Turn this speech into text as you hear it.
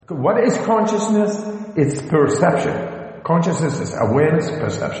What is consciousness? It's perception. Consciousness is awareness,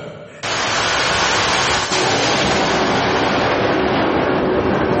 perception.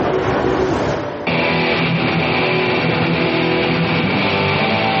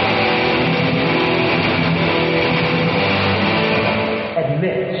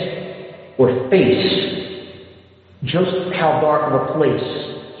 Admit or face just how dark of a place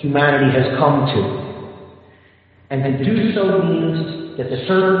humanity has come to. And to do so means that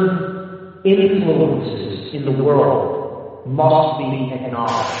certain influences in the world must be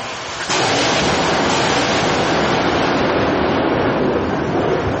acknowledged.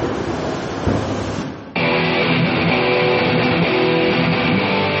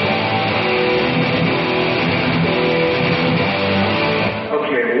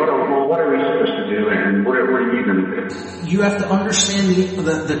 Okay, what are we supposed to do, and what are you going to do? You have to understand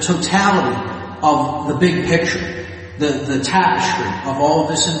the totality of the big picture. The tapestry of all of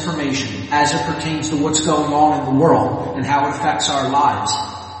this information as it pertains to what's going on in the world and how it affects our lives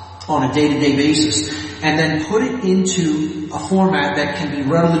on a day-to-day basis, and then put it into a format that can be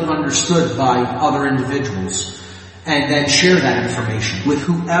readily understood by other individuals, and then share that information with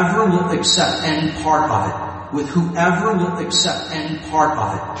whoever will accept any part of it. With whoever will accept any part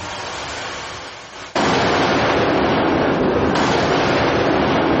of it.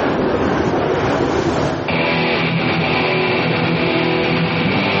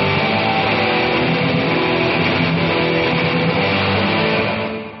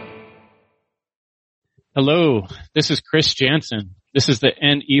 Hello, this is Chris Jansen. This is the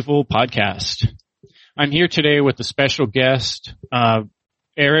End Evil podcast. I'm here today with a special guest,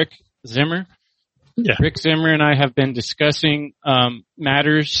 Eric Zimmer. Yeah. Rick Zimmer and I have been discussing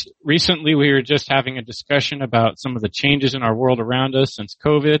matters. Recently, we were just having a discussion about some of the changes in our world around us since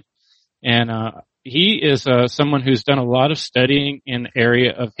COVID. And he is someone who's done a lot of studying in the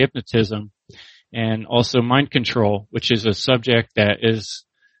area of hypnotism and also mind control, which is a subject that is,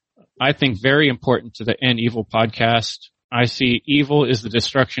 I think, very important to the End Evil podcast. I see evil is the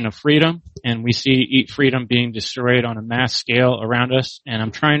destruction of freedom, and we see freedom being destroyed on a mass scale around us. And I'm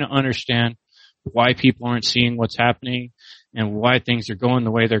trying to understand why people aren't seeing what's happening and why things are going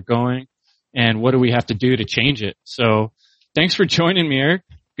the way they're going, and what do we have to do to change it. So thanks for joining me, Eric.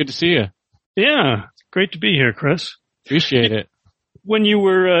 Good to see you. Yeah, great to be here, Chris. Appreciate it. When you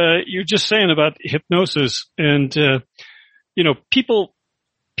were just saying about hypnosis, and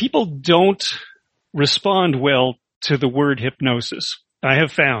people don't respond well to the word hypnosis. I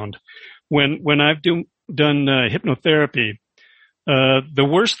have found when I've done hypnotherapy, the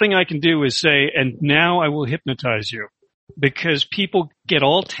worst thing I can do is say, and now I will hypnotize you, because people get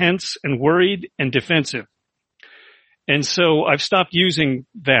all tense and worried and defensive. And so I've stopped using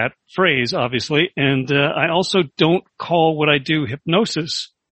that phrase, obviously, and I also don't call what I do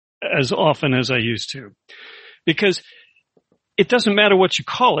hypnosis as often as I used to, because it doesn't matter what you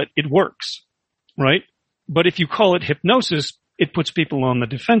call it, it works, right? But if you call it hypnosis, it puts people on the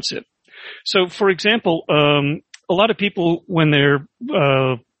defensive. So, for example, a lot of people, when they're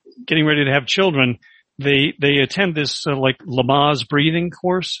getting ready to have children, they attend this like Lamaze breathing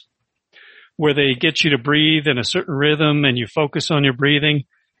course, where they get you to breathe in a certain rhythm and you focus on your breathing.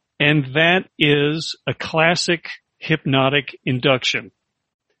 And that is a classic hypnotic induction.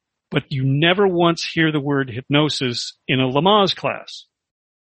 But you never once hear the word hypnosis in a Lamaze class.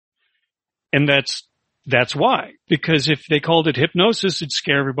 And that's why. Because if they called it hypnosis, it'd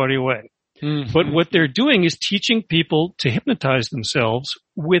scare everybody away. Mm-hmm. But what they're doing is teaching people to hypnotize themselves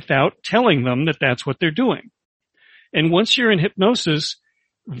without telling them that that's what they're doing. And once you're in hypnosis,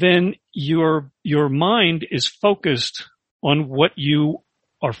 then your mind is focused on what you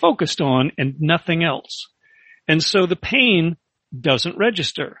are focused on and nothing else. And so the pain doesn't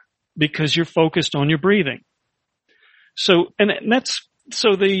register because you're focused on your breathing. So,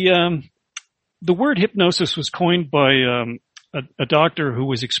 the word hypnosis was coined by a doctor who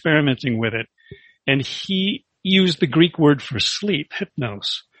was experimenting with it, and he used the Greek word for sleep,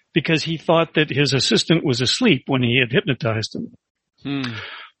 hypnos, because he thought that his assistant was asleep when he had hypnotized him.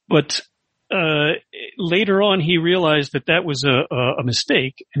 But later on, he realized that was a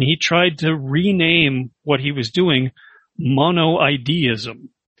mistake, and he tried to rename what he was doing monoideism,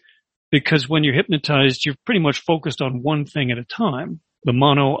 because when you're hypnotized, you're pretty much focused on one thing at a time. The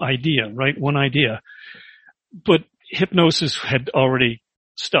mono idea, right? One idea. But hypnosis had already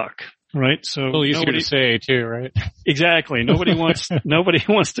stuck, right? So a little easier to say too, right? Exactly. Nobody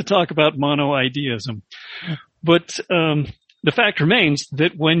wants to talk about monoideism. But the fact remains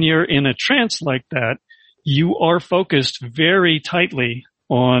that when you're in a trance like that, you are focused very tightly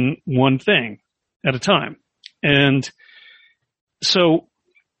on one thing at a time. And so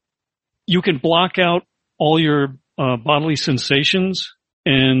you can block out all your bodily sensations,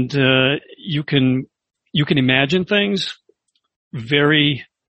 and you can imagine things very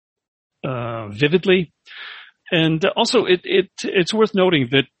vividly. And also, it's worth noting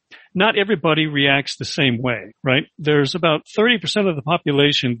that not everybody reacts the same way, right? There's about 30% of the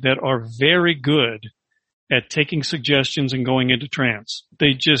population that are very good at taking suggestions and going into trance.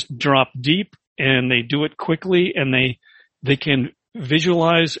 They just drop deep and they do it quickly, and they can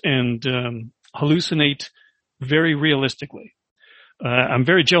visualize and hallucinate very realistically. I'm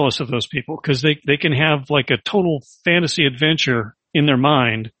very jealous of those people because they can have like a total fantasy adventure in their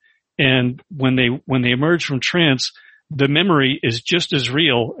mind, and when they emerge from trance, the memory is just as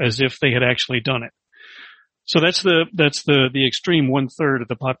real as if they had actually done it. So that's the extreme 1/3 of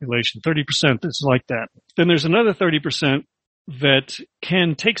the population, 30% that's like that. Then there's another 30% that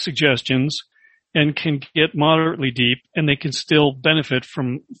can take suggestions and can get moderately deep, and they can still benefit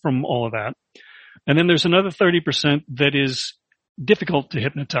from all of that. And then there's another 30% that is difficult to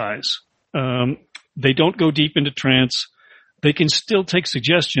hypnotize. They don't go deep into trance. They can still take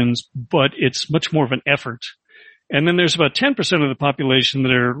suggestions, but it's much more of an effort. And then there's about 10% of the population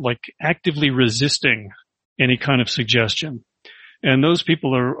that are like actively resisting any kind of suggestion. And those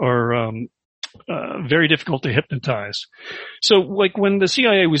people are very difficult to hypnotize. So like when the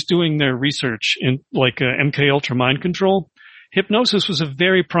CIA was doing their research in like MK Ultra mind control, hypnosis was a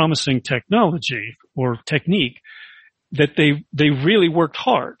very promising technology or technique that they really worked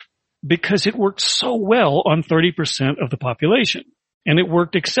hard because it worked so well on 30% of the population, and it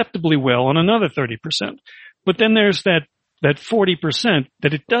worked acceptably well on another 30%. But then there's that 40%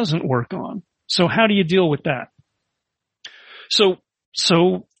 that it doesn't work on. So how do you deal with that? So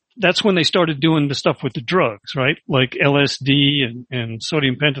that's when they started doing the stuff with the drugs, right? Like LSD and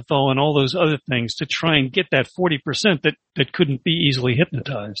sodium pentothal and all those other things to try and get that 40% that couldn't be easily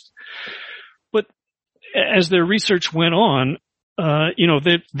hypnotized. But as their research went on,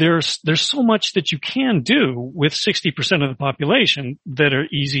 there's so much that you can do with 60% of the population that are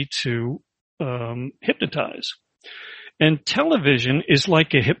easy to hypnotize. And television is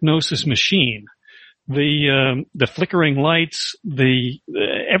like a hypnosis machine. The flickering lights,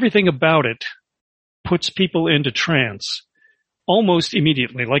 everything about it puts people into trance almost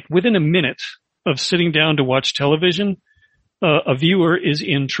immediately. Like within a minute of sitting down to watch television, a viewer is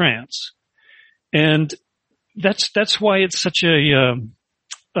in trance. And that's why it's such a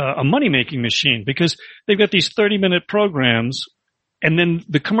money-making machine, because they've got these 30-minute programs, and then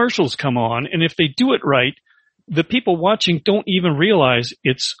the commercials come on, and if they do it right, the people watching don't even realize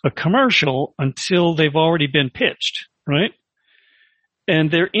it's a commercial until they've already been pitched, right?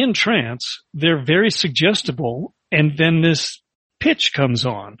 And they're in trance, they're very suggestible, and then this pitch comes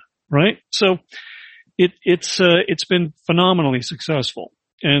on, right? So it's been phenomenally successful.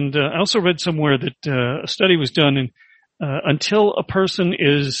 And I also read somewhere that a study was done, and until a person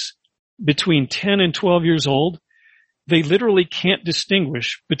is between 10 and 12 years old, they literally can't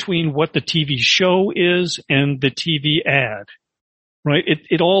distinguish between what the TV show is and the TV ad, right?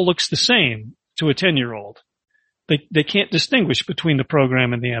 It all looks the same to a 10-year-old. They can't distinguish between the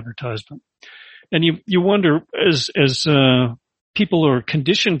program and the advertisement. And you wonder, as people are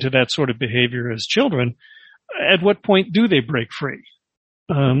conditioned to that sort of behavior as children, at what point do they break free?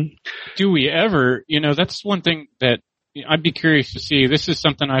 Do we ever? That's one thing that I'd be curious to see. This is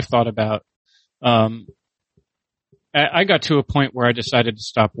something I've thought about. I got to a point where I decided to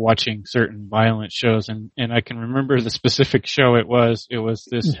stop watching certain violent shows, and I can remember the specific show it was. It was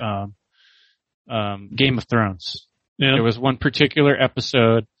this Game of Thrones. Yeah. There was one particular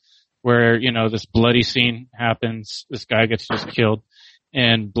episode where, this bloody scene happens. This guy gets just killed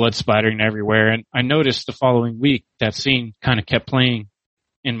and blood splattering everywhere. And I noticed the following week that scene kind of kept playing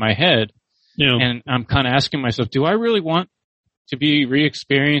in my head. Yeah. And I'm kind of asking myself, do I really want to be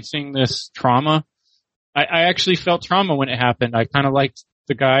re-experiencing this trauma? I actually felt trauma when it happened. I kind of liked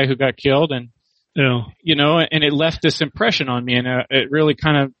the guy who got killed, and, and it left this impression on me, and it really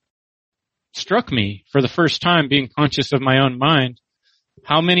kind of struck me for the first time, being conscious of my own mind,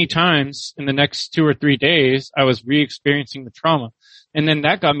 how many times in the next 2 or 3 days I was re-experiencing the trauma. And then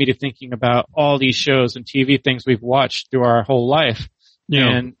that got me to thinking about all these shows and TV things we've watched through our whole life. Yeah.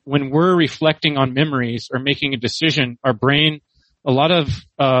 And when we're reflecting on memories or making a decision, our brain, a lot of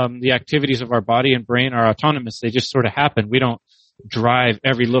the activities of our body and brain are autonomous. They just sort of happen. We don't drive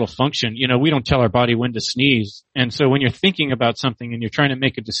every little function. We don't tell our body when to sneeze. And so when you're thinking about something and you're trying to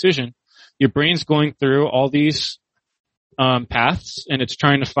make a decision, your brain's going through all these paths, and it's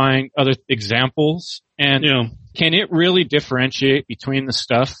trying to find other examples. And can it really differentiate between the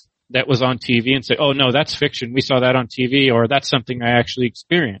stuff that was on TV and say, oh, no, that's fiction. We saw that on TV, or that's something I actually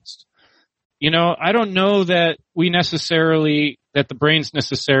experienced? I don't know that that the brain's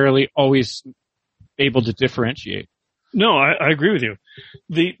necessarily always able to differentiate. No, I agree with you.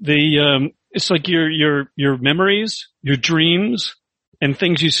 It's like your memories, your dreams, and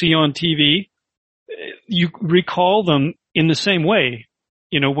things you see on TV, you recall them in the same way,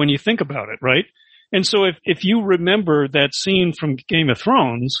 when you think about it, right? And so if you remember that scene from Game of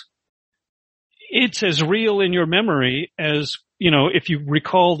Thrones, it's as real in your memory as, if you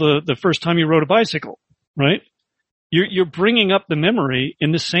recall the first time you rode a bicycle, right? You're bringing up the memory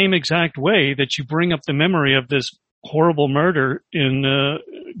in the same exact way that you bring up the memory of this horrible murder in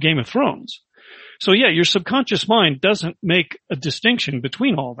Game of Thrones. So yeah, your subconscious mind doesn't make a distinction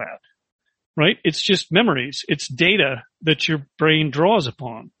between all that, right? It's just memories. It's data that your brain draws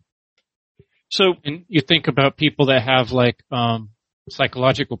upon. So, and you think about people that have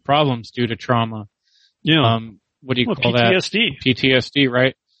psychological problems due to trauma. Yeah. What do you call PTSD. that? PTSD,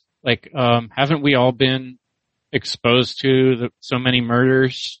 right? Haven't we all been exposed to so many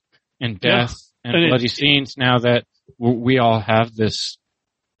murders and death and bloody scenes now that we all have this,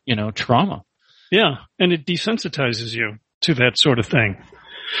 trauma? Yeah. And it desensitizes you to that sort of thing.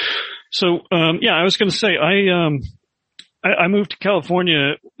 So, I was going to say, I moved to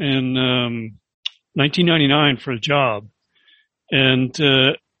California in 1999 for a job, and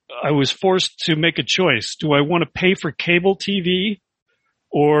I was forced to make a choice. Do I want to pay for cable TV,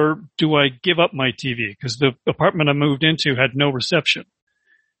 or do I give up my TV? Because the apartment I moved into had no reception.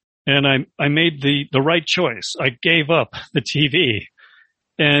 And I made the right choice. I gave up the TV.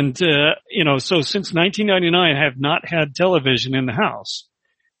 And, so since 1999, I have not had television in the house.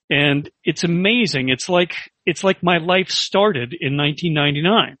 And it's amazing. It's like my life started in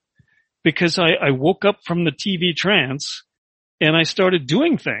 1999, because I woke up from the TV trance and I started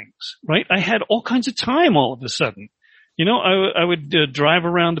doing things, right? I had all kinds of time all of a sudden. I would drive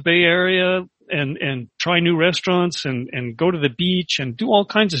around the Bay Area and try new restaurants and go to the beach and do all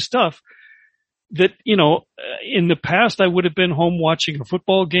kinds of stuff that, in the past I would have been home watching a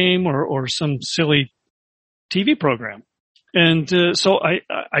football game or some silly TV program. And so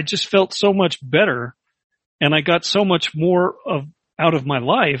I just felt so much better, and I got so much more out of my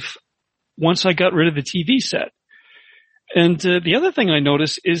life once I got rid of the TV set. And the other thing I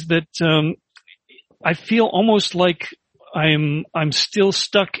noticed is that I feel almost like I'm still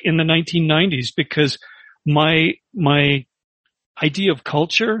stuck in the 1990s, because my idea of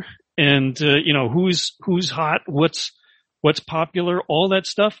culture and who's hot, what's popular, all that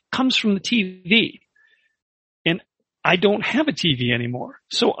stuff comes from the TV. And I don't have a TV anymore,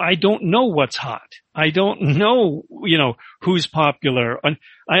 so I don't know what's hot. I don't know, who's popular. And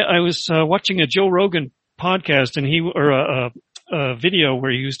I was watching a Joe Rogan podcast, and a video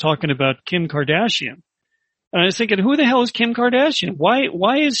where he was talking about Kim Kardashian. And I was thinking, who the hell is Kim Kardashian?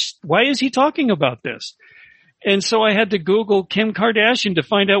 Why is he talking about this? And so I had to Google Kim Kardashian to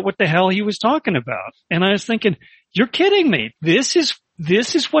find out what the hell he was talking about. And I was thinking, you're kidding me. This is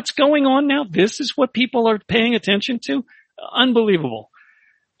what's going on now. This is what people are paying attention to. Unbelievable.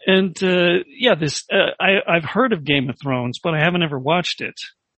 And, I've heard of Game of Thrones, but I haven't ever watched it.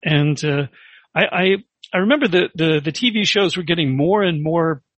 And, I remember the TV shows were getting more and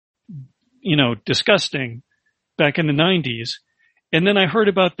more, disgusting back in the 90s. And then I heard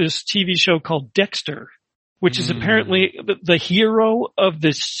about this TV show called Dexter, which is apparently the hero of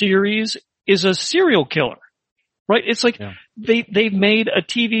the series is a serial killer, right? It's like they've made a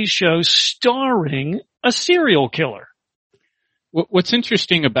TV show starring a serial killer. What's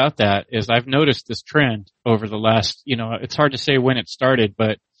interesting about that is I've noticed this trend over the last, it's hard to say when it started,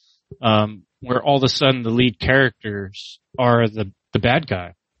 but where all of a sudden the lead characters are the bad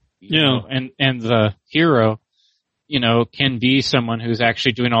guy, and the hero, can be someone who's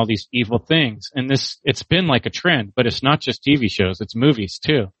actually doing all these evil things. And it's been like a trend, but it's not just TV shows, it's movies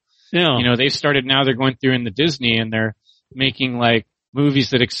too. Yeah. They've started now, they're going through in the Disney and they're making like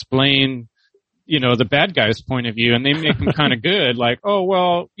movies that explain, the bad guy's point of view, and they make them kind of good. Like, oh,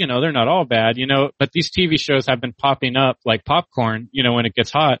 well, they're not all bad, but these TV shows have been popping up like popcorn, when it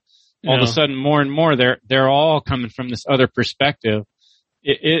gets hot. All of a sudden, more and more, they're all coming from this other perspective.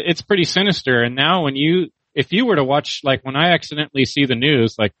 It's pretty sinister. And now if you were to watch, like when I accidentally see the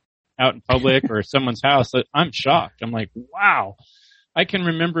news, like out in public or someone's house, I'm shocked. I'm like, wow. I can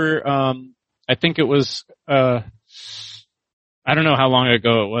remember, I think it was, I don't know how long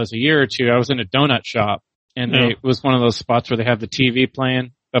ago it was, a year or two. I was in a donut shop, and it was one of those spots where they have the TV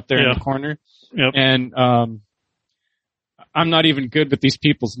playing up there in the corner. Yep. And, I'm not even good with these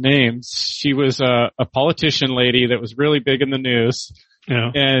people's names. She was a politician lady that was really big in the news.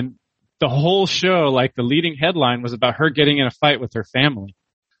 Yeah. And the whole show, like the leading headline was about her getting in a fight with her family.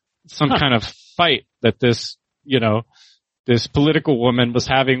 some kind of fight that this political woman was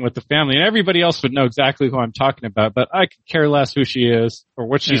having with the family, and everybody else would know exactly who I'm talking about, but I could care less who she is or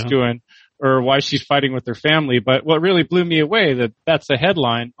what she's doing or why she's fighting with her family. But what really blew me away, that's a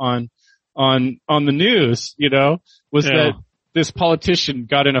headline on the news, was that this politician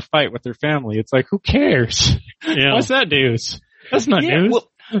got in a fight with her family. It's like, who cares? Yeah. What's that news? That's not news. Well,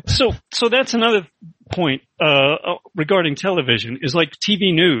 so that's another point, regarding television is like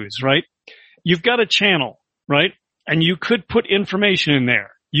TV news, right? You've got a channel, right? And you could put information in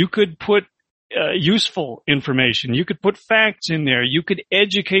there. You could put useful information. You could put facts in there. You could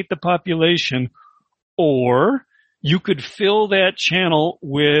educate the population, or you could fill that channel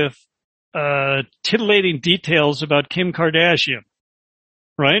with titillating details about Kim Kardashian,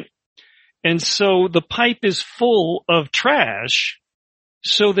 right? And so the pipe is full of trash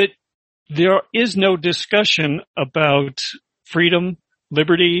so that there is no discussion about freedom,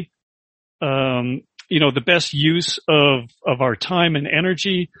 liberty, the best use of our time and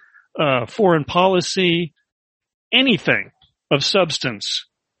energy, foreign policy, anything of substance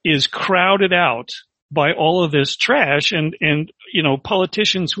is crowded out by all of this trash and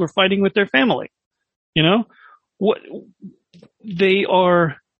politicians who are fighting with their family. What they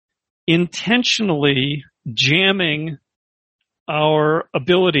are intentionally jamming our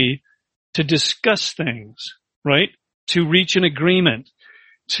ability to discuss things, right? To reach an agreement,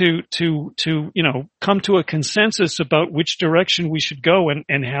 to come to a consensus about which direction we should go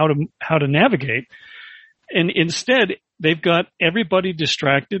and how to navigate. And instead, they've got everybody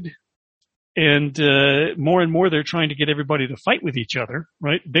distracted, and more they're trying to get everybody to fight with each other,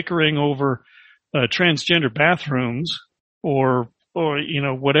 right? Bickering over transgender bathrooms or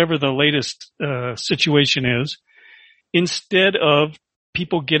whatever the latest situation is, instead of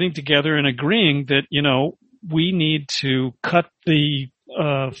people getting together and agreeing that we need to cut the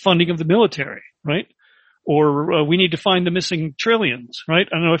funding of the military, right? Or we need to find the missing trillions, right?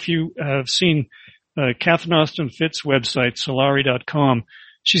 I don't know if you have seen Catherine Austin Fitts' website, Solari.com.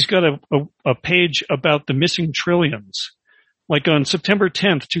 She's got a page about the missing trillions. Like on September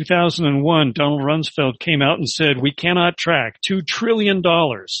 10th, 2001, Donald Rumsfeld came out and said, we cannot track $2 trillion,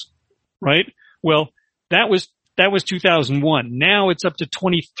 right? Well, that was 2001. Now it's up to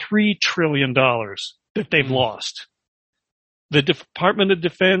 $23 trillion that they've lost. The Department of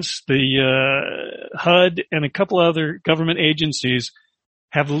Defense, the HUD, and a couple other government agencies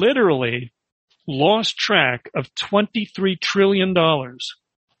have literally lost track of $23 trillion.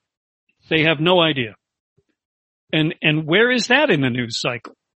 They have no idea. And where is that in the news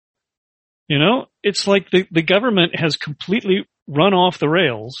cycle? It's like the government has completely run off the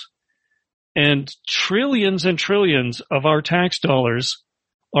rails, and trillions of our tax dollars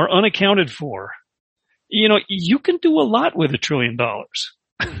are unaccounted for. You can do a lot with $1 trillion.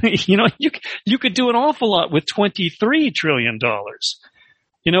 You could do an awful lot with $23 trillion.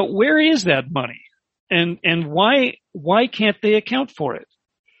 Where is that money? And why can't they account for it?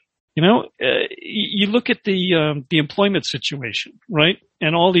 You look at the employment situation, right?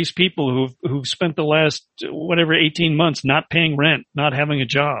 And all these people who've spent the last 18 months not paying rent, not having a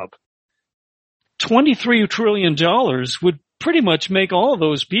job. $23 trillion would pretty much make all of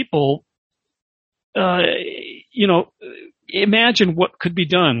those people, imagine what could be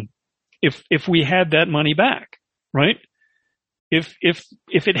done if we had that money back, right? If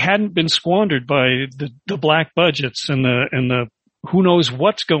it hadn't been squandered by the black budgets and the who knows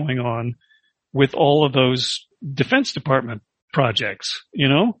what's going on with all of those Defense Department projects,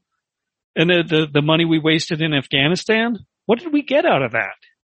 and the money we wasted in Afghanistan, what did we get out of that?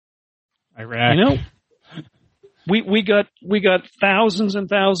 Iraq. We got thousands and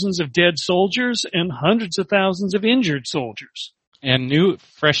thousands of dead soldiers and hundreds of thousands of injured soldiers. And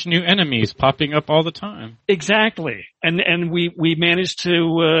fresh new enemies popping up all the time. Exactly. And we managed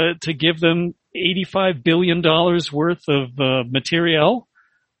to give them $85 billion worth of materiel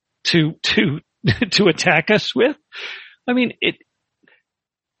to attack us with. I mean,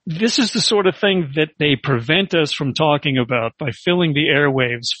 this is the sort of thing that they prevent us from talking about by filling the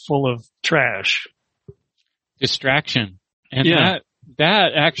airwaves full of trash. Distraction. And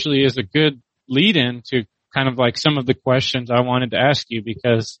that actually is a good lead in to kind of like some of the questions I wanted to ask you,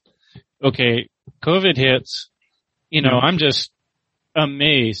 because, okay, COVID hits, I'm just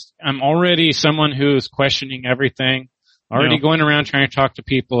amazed. I'm already someone who's questioning everything, already going around trying to talk to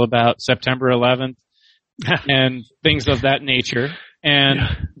people about September 11th and things of that nature.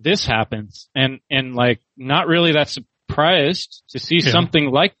 And this happens, and like not really that surprised to see something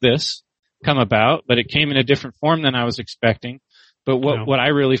like this come about, but it came in a different form than I was expecting. But what I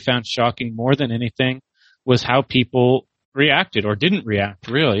really found shocking more than anything was how people reacted or didn't react,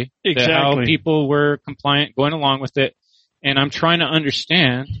 really. Exactly. How people were compliant, going along with it. And I'm trying to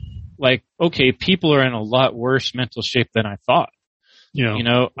understand, like, okay, people are in a lot worse mental shape than I thought. Yeah. You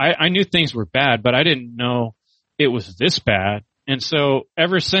know, I knew things were bad, but I didn't know it was this bad. And so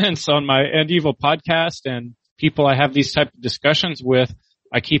ever since on my End Evil podcast and people I have these type of discussions with,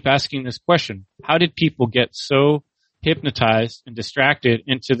 I keep asking this question. How did people get so hypnotized and distracted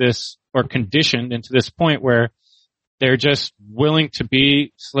into this, or conditioned into this point where they're just willing to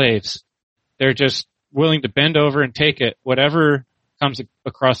be slaves? They're just willing to bend over and take it, whatever comes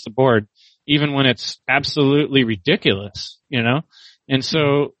across the board, even when it's absolutely ridiculous, you know? And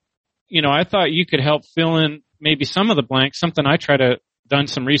so, you know, I thought you could help fill in maybe some of the blanks. Something I try to done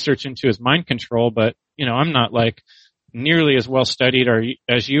some research into is mind control, but, you know, I'm not like nearly as well studied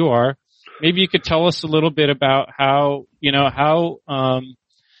as you are. Maybe you could tell us a little bit about how, you know, how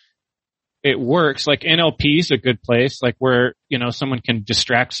it works. Like NLP is a good place, like where, you know, someone can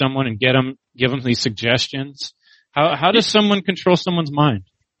distract someone and give them these suggestions. How does someone control someone's mind?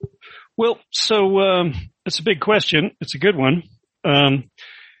 Well, so it's a big question. It's a good one.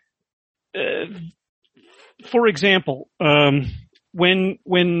 For example, when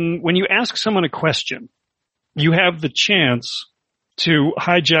you ask someone a question, you have the chance to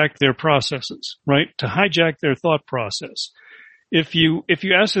hijack their processes, right? To hijack their thought process. If you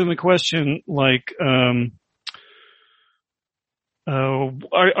ask them a question like, are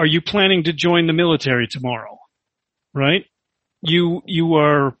you planning to join the military tomorrow? Right? You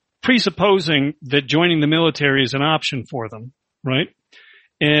are presupposing that joining the military is an option for them, right?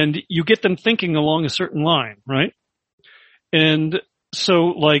 And you get them thinking along a certain line, right? And so,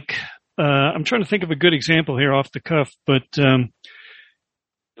 like, I'm trying to think of a good example here off the cuff, but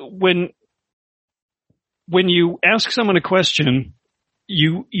when you ask someone a question,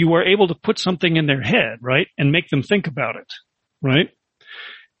 you are able to put something in their head, right? And make them think about it, right?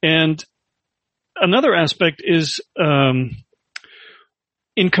 And another aspect is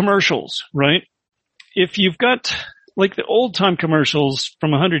in commercials, right? If you've got like the old time commercials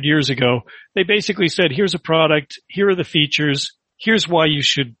from 100 years ago, they basically said, here's a product, here are the features, here's why you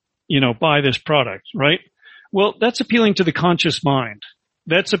should, you know, buy this product, right? Well, that's appealing to the conscious mind.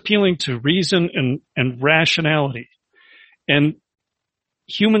 That's appealing to reason and rationality. And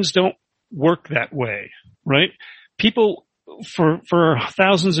humans don't work that way, right? People for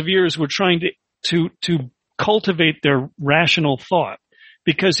thousands of years were trying to cultivate their rational thought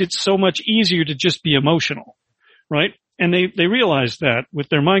because it's so much easier to just be emotional, right? And they realized that with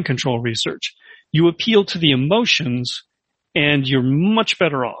their mind control research. You appeal to the emotions and you're much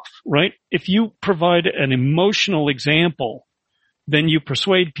better off, right? If you provide an emotional example, then you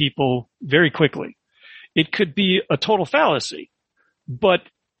persuade people very quickly. It could be a total fallacy, but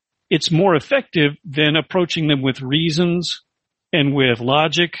it's more effective than approaching them with reasons and with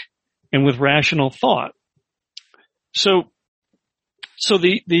logic and with rational thought. So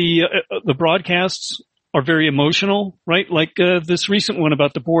the broadcasts are very emotional, right? Like this recent one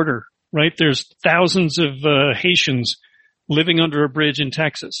about the border, right? There's thousands of Haitians living under a bridge in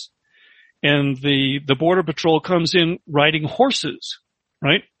Texas. And the border patrol comes in riding horses,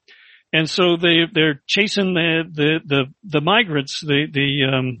 right? And so they're chasing the migrants,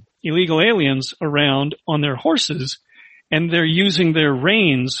 the illegal aliens around on their horses, and they're using their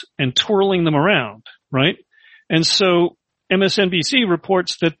reins and twirling them around, right? And so MSNBC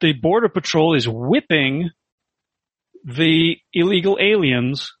reports that the border patrol is whipping the illegal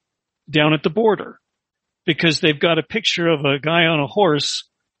aliens down at the border because they've got a picture of a guy on a horse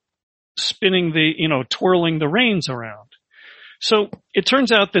spinning twirling the reins around. So it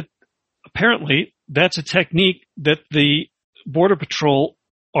turns out that apparently that's a technique that the border patrol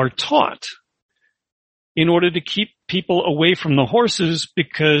are taught in order to keep people away from the horses,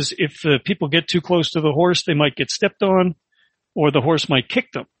 because if the people get too close to the horse, they might get stepped on or the horse might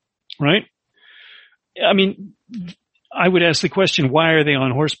kick them, right? I mean, I would ask the question, why are they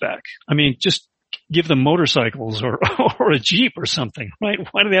on horseback? I mean, just give them motorcycles or a Jeep or something, right?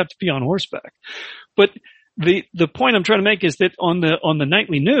 Why do they have to be on horseback? But the point I'm trying to make is that on the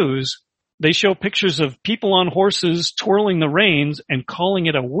nightly news, they show pictures of people on horses twirling the reins and calling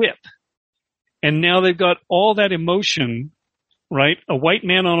it a whip. And now they've got all that emotion, right? A white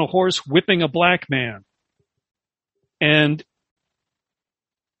man on a horse whipping a black man. And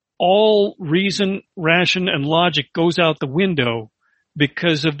all reason, ration, and logic goes out the window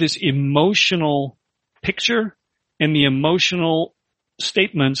because of this emotional picture and the emotional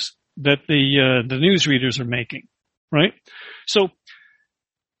statements that the newsreaders are making, right? So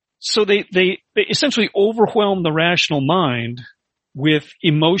they essentially overwhelm the rational mind with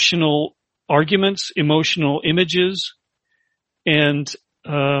emotional arguments, emotional images, And,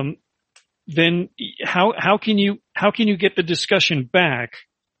 then how can you get the discussion back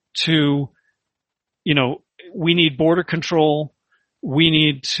to, we need border control. We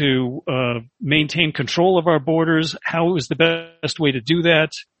need to, maintain control of our borders. How is the best way to do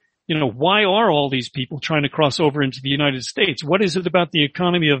that? Why are all these people trying to cross over into the United States? What is it about the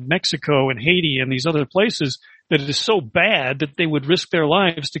economy of Mexico and Haiti and these other places that is so bad that they would risk their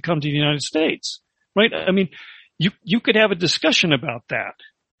lives to come to the United States? Right? I mean, you could have a discussion about that.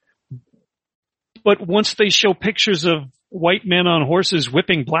 But once they show pictures of white men on horses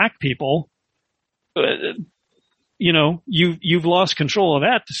whipping black people, you've lost control of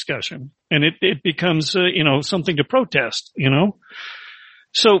that discussion, and it becomes, something to protest,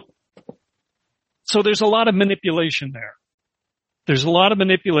 So there's a lot of manipulation there. There's a lot of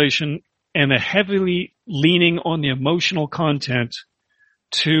manipulation and a heavily leaning on the emotional content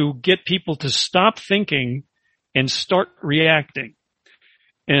to get people to stop thinking and start reacting.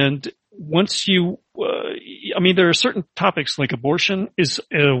 And once you, there are certain topics like abortion is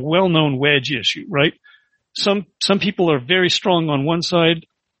a well-known wedge issue, right? Some people are very strong on one side.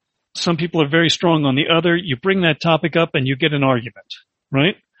 Some people are very strong on the other. You bring that topic up and you get an argument,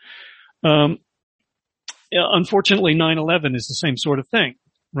 right? Unfortunately, 9/11 is the same sort of thing,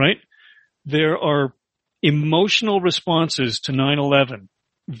 right? There are emotional responses to 9/11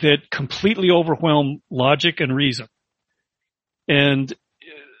 that completely overwhelm logic and reason. And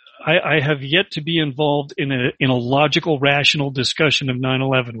I have yet to be involved in a logical, rational discussion of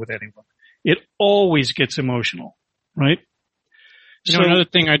 9/11 with anyone. It always gets emotional, right? Another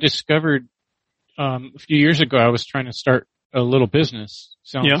thing I discovered a few years ago, I was trying to start a little business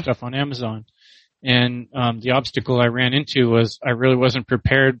selling stuff on Amazon. And the obstacle I ran into was I really wasn't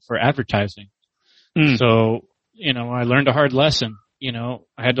prepared for advertising. So, I learned a hard lesson. I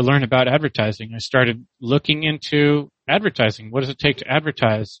had to learn about advertising. I started looking into advertising. What does it take to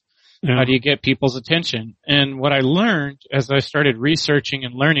advertise? Yeah. How do you get people's attention? And what I learned as I started researching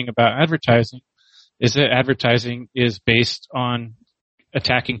and learning about advertising is that advertising is based on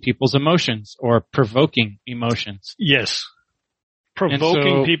attacking people's emotions or provoking emotions. Yes.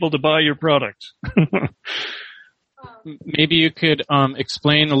 Provoking people to buy your product. Maybe you could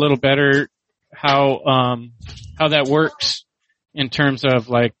explain a little better how that works in terms of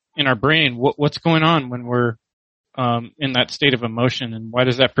like in our brain. What's going on when we're in that state of emotion, and why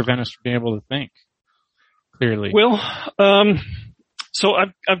does that prevent us from being able to think clearly? Well, so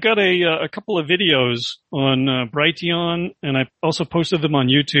I've got a couple of videos on Brighteon, and I also posted them on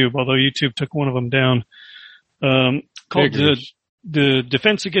YouTube, although YouTube took one of them down, called the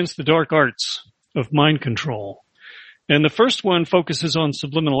Defense Against the Dark Arts of Mind Control. And the first one focuses on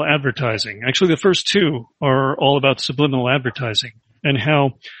subliminal advertising. Actually, the first two are all about subliminal advertising and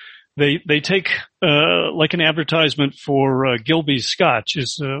how they take, like an advertisement for Gilbey's Scotch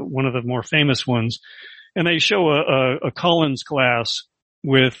is one of the more famous ones. And they show a Collins glass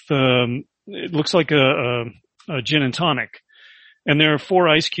with, it looks like a gin and tonic. And there are 4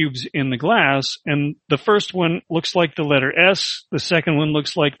 ice cubes in the glass, and the first one looks like the letter S, the second one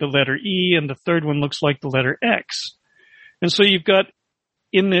looks like the letter E, and the third one looks like the letter X. And so you've got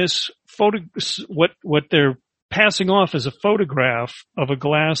in this photo, what they're passing off as a photograph of a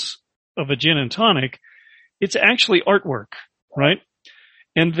glass of a gin and tonic, it's actually artwork, right?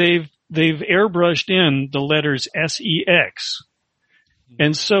 And they've airbrushed in the letters SEX.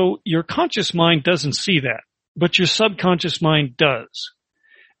 And so your conscious mind doesn't see that, but your subconscious mind does.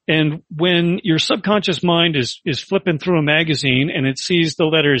 And when your subconscious mind is flipping through a magazine and it sees the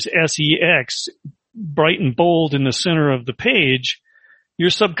letters SEX bright and bold in the center of the page, your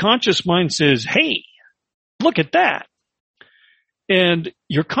subconscious mind says, hey, look at that. And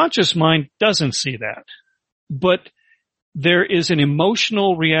your conscious mind doesn't see that. But there is an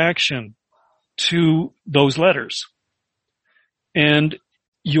emotional reaction to those letters. And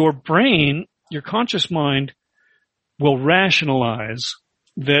your brain, your conscious mind, will rationalize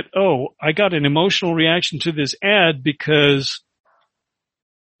that, oh, I got an emotional reaction to this ad because,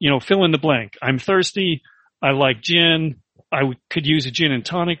 fill in the blank. I'm thirsty. I like gin. I could use a gin and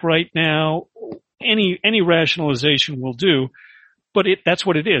tonic right now. Any rationalization will do. But that's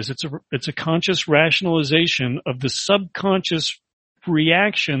what it is. It's a conscious rationalization of the subconscious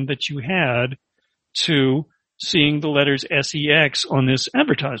reaction that you had to seeing the letters SEX on this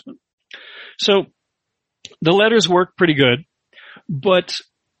advertisement. So the letters work pretty good, but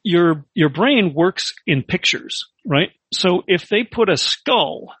your brain works in pictures, right? So if they put a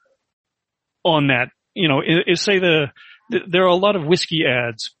skull on that, say there are a lot of whiskey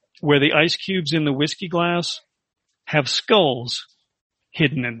ads where the ice cubes in the whiskey glass have skulls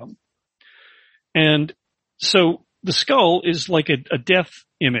hidden in them. And so the skull is like a death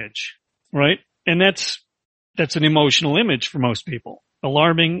image, right? And that's an emotional image for most people.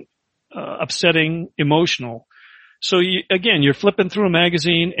 Alarming, upsetting, emotional. So you're flipping through a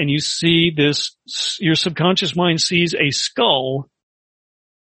magazine and you see this, your subconscious mind sees a skull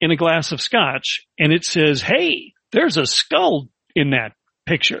in a glass of scotch and it says, hey, there's a skull in that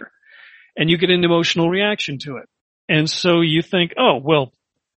picture. And you get an emotional reaction to it. And so you think, oh, well,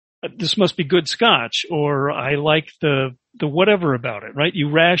 this must be good scotch, or I like the whatever about it, right? You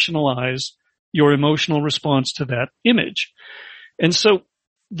rationalize your emotional response to that image. And so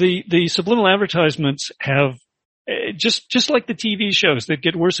the subliminal advertisements have just like the TV shows that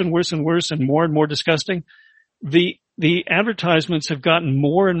get worse and worse and worse and more disgusting. The advertisements have gotten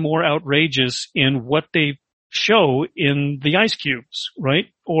more and more outrageous in what they show in the ice cubes, right?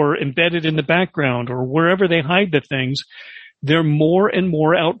 Or embedded in the background or wherever they hide the things. There are more and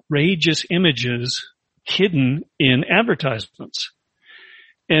more outrageous images hidden in advertisements.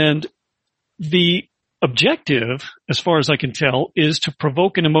 And the objective, as far as I can tell, is to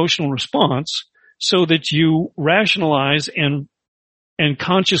provoke an emotional response so that you rationalize and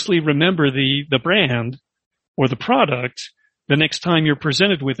consciously remember the brand or the product the next time you're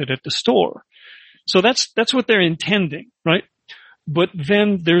presented with it at the store. So that's what they're intending, right? But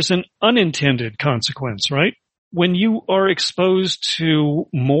then there's an unintended consequence, right? When you are exposed to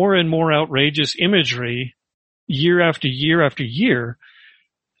more and more outrageous imagery year after year after year,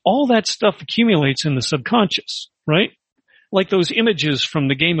 all that stuff accumulates in the subconscious, right? Like those images from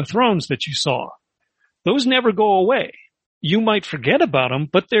the Game of Thrones that you saw. Those never go away. You might forget about them,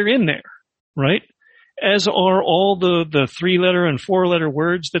 but they're in there, right? As are all the 3-letter and 4-letter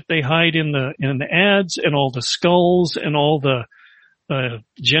words that they hide in the ads, and all the skulls and all the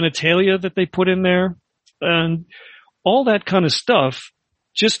genitalia that they put in there. And all that kind of stuff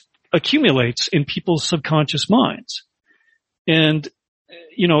just accumulates in people's subconscious minds. And,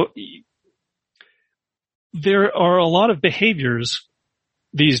 you know, there are a lot of behaviors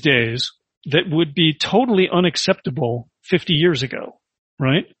these days that would be totally unacceptable 50 years ago,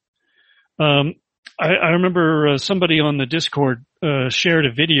 right? I remember somebody on the Discord shared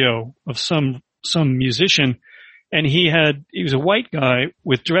a video of some musician, and he was a white guy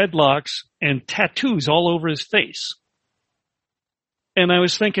with dreadlocks and tattoos all over his face. And I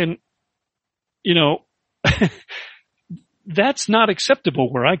was thinking, you know, that's not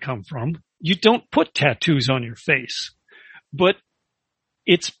acceptable where I come from. You don't put tattoos on your face. But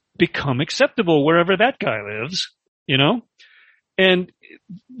it's become acceptable wherever that guy lives, you know? And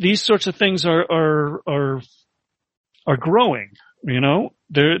these sorts of things are growing, you know?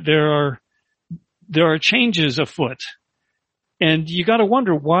 There are changes afoot. And you gotta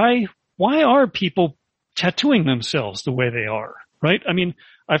wonder why are people tattooing themselves the way they are, right? I mean,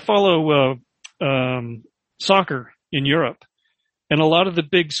 I follow soccer in Europe, and a lot of the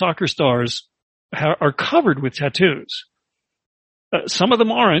big soccer stars are covered with tattoos. Some of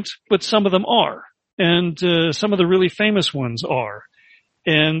them aren't, but some of them are. And some of the really famous ones are.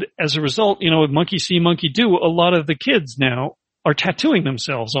 And as a result, you know, with monkey see, monkey do, a lot of the kids now are tattooing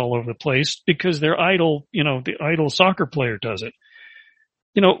themselves all over the place because their idol, you know, the idol soccer player does it.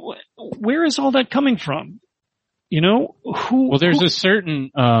 You know, where is all that coming from? You know, Well, there's a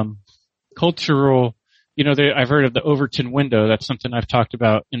certain cultural, you know, I've heard of the Overton window. That's something I've talked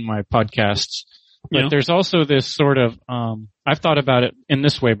about in my podcasts. But there's also this sort of, I've thought about it in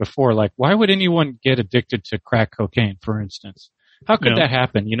this way before, like, why would anyone get addicted to crack cocaine, for instance? How could that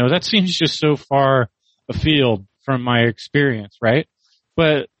happen? You know, that seems just so far afield from my experience, right?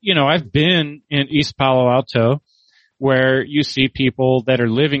 But, you know, I've been in East Palo Alto where you see people that are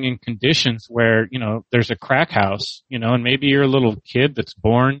living in conditions where, you know, there's a crack house, you know, and maybe you're a little kid that's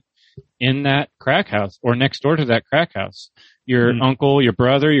born in that crack house or next door to that crack house. Your uncle, your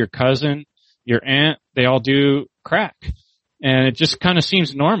brother, your cousin, your aunt, they all do crack. And it just kind of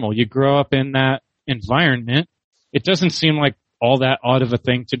seems normal. You grow up in that environment. It doesn't seem like all that odd of a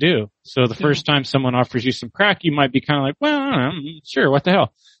thing to do. So the first time someone offers you some crack, you might be kind of like, well, sure, what the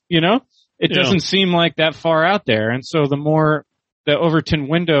hell? You know? It doesn't seem like that far out there. And so the more the Overton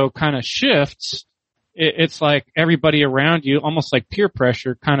window kind of shifts, it's like everybody around you, almost like peer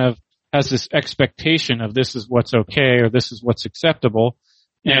pressure, kind of has this expectation of this is what's okay or this is what's acceptable.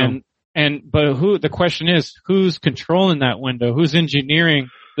 But the question is, who's controlling that window? Who's engineering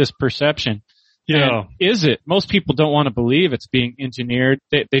this perception? And is it? Most people don't want to believe it's being engineered.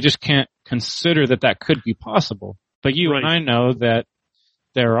 They just can't consider that could be possible. But you and I know that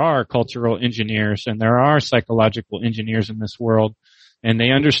there are cultural engineers and there are psychological engineers in this world, and they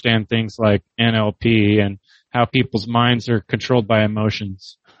understand things like NLP and how people's minds are controlled by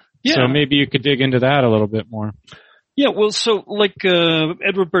emotions. Yeah. So maybe you could dig into that a little bit more. Yeah, well, so like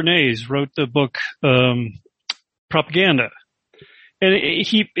Edward Bernays wrote the book Propaganda, and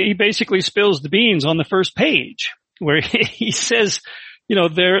he basically spills the beans on the first page, where he says, you know,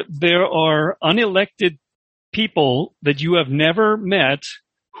 there are unelected people that you have never met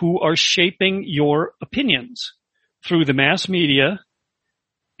who are shaping your opinions through the mass media,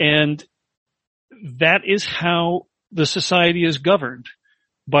 and that is how the society is governed,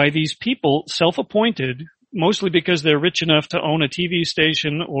 by these people, self-appointed, mostly because they're rich enough to own a TV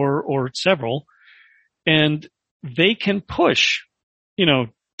station or several, and they can push, you know,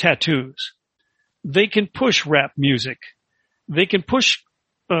 tattoos. They can push rap music. They can push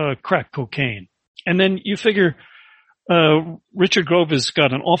crack cocaine. And then you figure Richard Grove has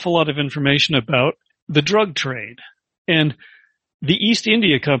got an awful lot of information about the drug trade. And the East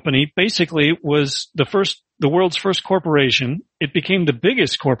India Company basically was the world's first corporation. It became the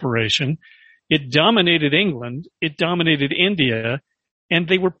biggest corporation. It dominated England. It dominated India. And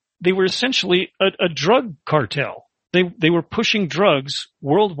they were essentially a drug cartel. They were pushing drugs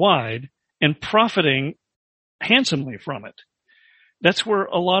worldwide and profiting handsomely from it. That's where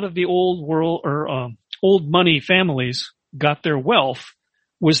a lot of the old world or old money families got their wealth,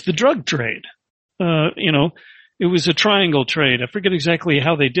 was the drug trade. You know, it was a triangle trade. I forget exactly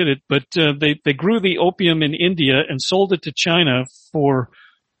how they did it, but they grew the opium in India and sold it to China for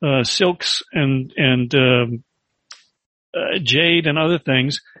silks and jade and other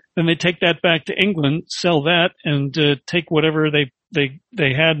things. Then they take that back to England, sell that, and take whatever they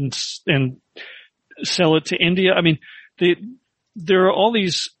had and sell it to India. I mean, there are all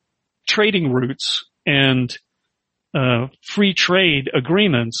these trading routes and free trade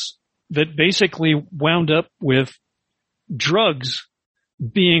agreements that basically wound up with drugs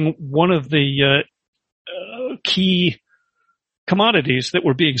being one of the key commodities that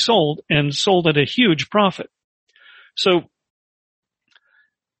were being sold, and sold at a huge profit. So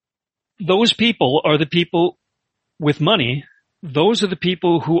those people are the people with money. Those are the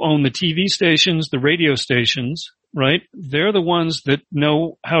people who own the TV stations, the radio stations, right? They're the ones that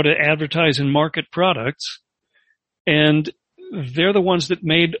know how to advertise and market products. And they're the ones that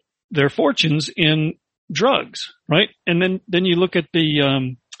made their fortunes in drugs, right? And then you look at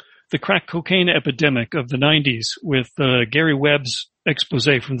the crack cocaine epidemic of the 90s with Gary Webb's expose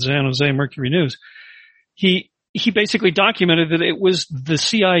from the San Jose Mercury News. He basically documented that it was the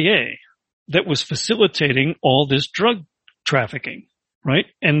CIA that was facilitating all this drug trafficking, right?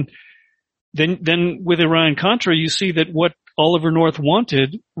 And then with Iran-Contra, you see that what Oliver North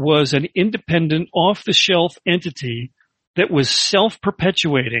wanted was an independent, off-the-shelf entity that was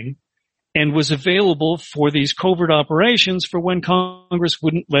self-perpetuating and was available for these covert operations for when Congress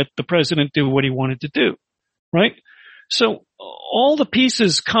wouldn't let the president do what he wanted to do, right? So all the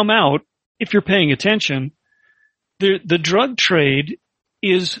pieces come out, if you're paying attention. The drug trade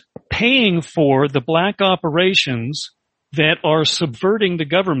is paying for the black operations that are subverting the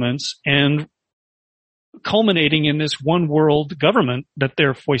governments and culminating in this one world government that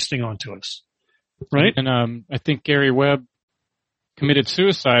they're foisting onto us, right? And I think Gary Webb committed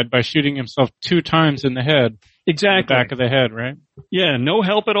suicide by shooting himself 2 times in the head. Exactly. In the back of the head, right? Yeah, no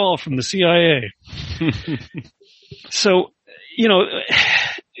help at all from the CIA. So, you know,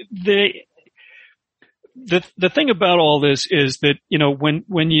 the thing about all this is that, you know,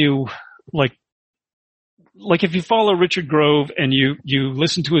 when you like if you follow Richard Grove and you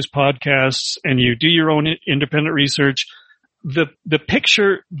listen to his podcasts and you do your own independent research, the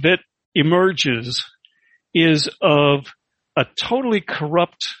picture that emerges is of a totally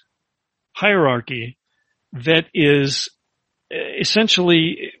corrupt hierarchy that is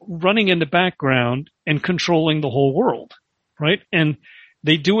essentially running in the background and controlling the whole world, right? And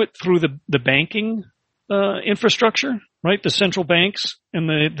they do it through the banking infrastructure, right? The central banks and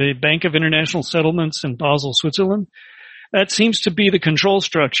the Bank of International Settlements in Basel, Switzerland. That seems to be the control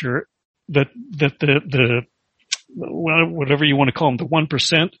structure that the whatever you want to call them, the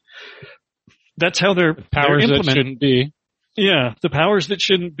 1%. That's how they're powers they're that shouldn't be. Yeah, the powers that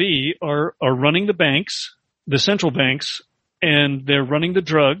shouldn't be are running the banks, the central banks, and they're running the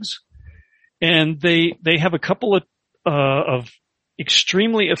drugs. And they have a couple of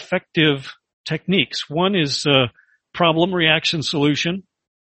extremely effective techniques. One is problem, reaction, solution,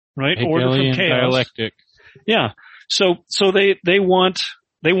 right? Order from chaos. Dialectic. Yeah. So they want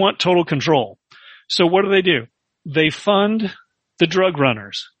total control. So what do? They fund the drug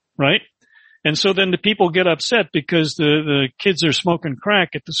runners, right? And so then the people get upset because the kids are smoking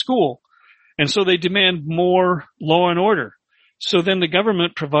crack at the school. And so they demand more law and order. So then the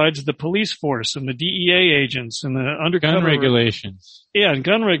government provides the police force and the DEA agents and the undercover gun regulations. Yeah, and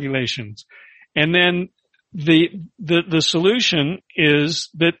gun regulations. And then the solution is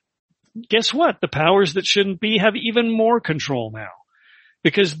that, guess what? The powers that shouldn't be have even more control now,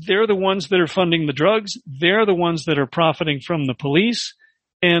 because they're the ones that are funding the drugs. They're the ones that are profiting from the police.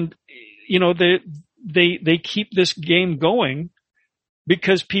 And, you know, they keep this game going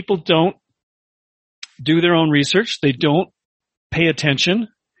because people don't do their own research. They don't pay attention.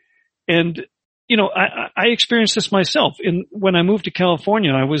 And, you know, I experienced this myself. When I moved to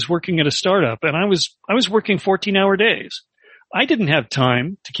California, I was working at a startup, and I was working 14-hour days. I didn't have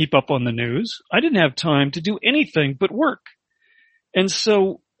time to keep up on the news. I didn't have time to do anything but work. And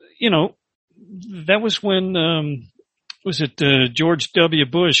so, you know, that was when, George W.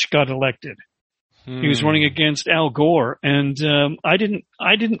 Bush got elected. He was running against Al Gore, and I didn't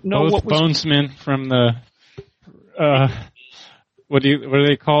know both what was bonesmen from the what are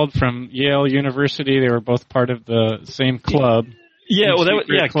they called, from Yale University. They were both part of the same club. Yeah, well, that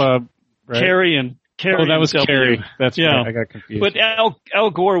was club. Right? Kerry and Oh, that was Kerry. That's right. I got confused. But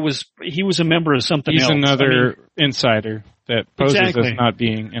Al Gore was a member of something else. He's another insider that poses as not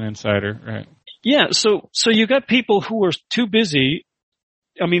being an insider, right? Yeah. So you got people who are too busy.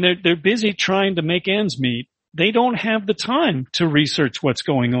 I mean, they're busy trying to make ends meet. They don't have the time to research what's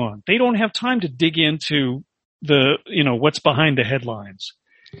going on. They don't have time to dig into what's behind the headlines.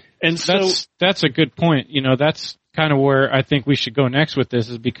 And so that's a good point. You know, that's kind of where I think we should go next with this,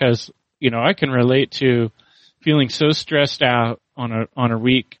 is because, you know, I can relate to feeling so stressed out on a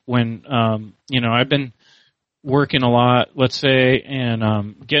week when, you know, I've been working a lot, let's say,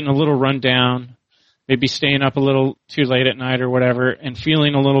 and, getting a little run down, maybe staying up a little too late at night or whatever, and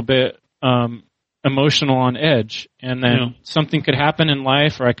feeling a little bit, emotional on edge. And then something could happen in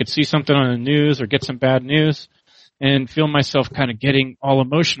life, or I could see something on the news or get some bad news and feel myself kind of getting all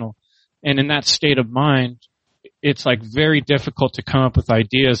emotional. And in that state of mind, it's like very difficult to come up with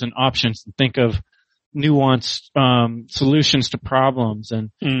ideas and options and think of nuanced solutions to problems,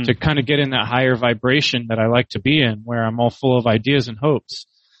 and to kind of get in that higher vibration that I like to be in, where I'm all full of ideas and hopes.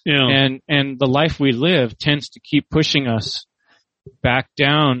 Yeah. And the life we live tends to keep pushing us back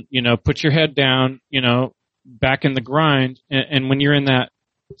down, you know, put your head down, you know, back in the grind. And when you're in that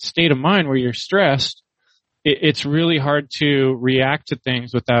state of mind where you're stressed, it's really hard to react to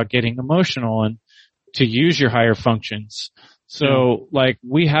things without getting emotional and to use your higher functions. So like,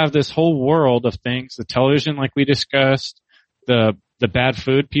 we have this whole world of things, the television, like we discussed, the bad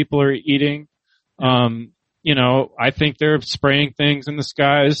food people are eating. You know, I think they're spraying things in the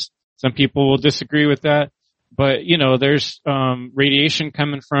skies. Some people will disagree with that, but you know, there's, radiation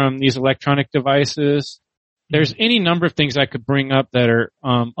coming from these electronic devices. There's any number of things I could bring up that are,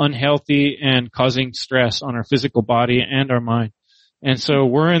 unhealthy and causing stress on our physical body and our mind. And so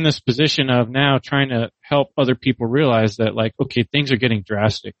we're in this position of now trying to help other people realize that, like, okay, things are getting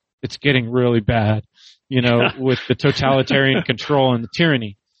drastic. It's getting really bad, you know, with the totalitarian control and the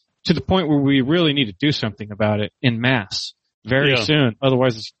tyranny, to the point where we really need to do something about it en masse very soon.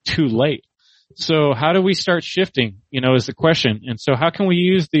 Otherwise it's too late. So how do we start shifting, you know, is the question. And so how can we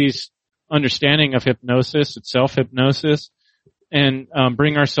use these understanding of hypnosis, it's self-hypnosis, and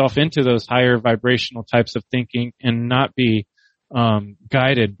bring ourselves into those higher vibrational types of thinking and not be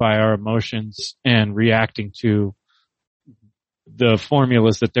guided by our emotions and reacting to the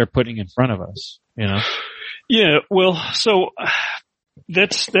formulas that they're putting in front of us, you know? Yeah, well, so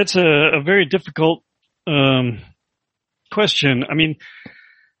that's a very difficult question. I mean,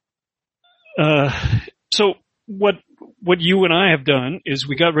 so what you and I have done is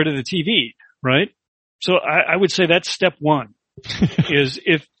we got rid of the TV, right? So I would say that's step one. Is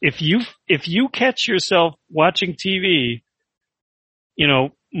if you catch yourself watching TV, you know,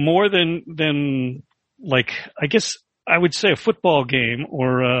 more than like, I guess I would say a football game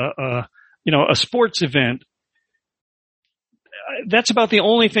or a sports event. That's about the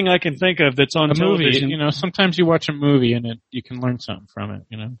only thing I can think of that's on television. Movie, you know, sometimes you watch a movie and you can learn something from it,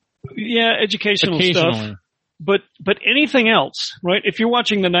 you know. Yeah, educational stuff. But anything else, right? If you're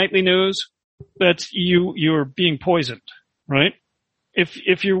watching the nightly news, that's you're being poisoned, right?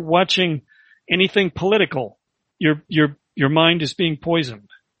 If you're watching anything political, your mind is being poisoned,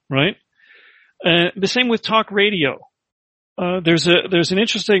 right? The same with talk radio. There's an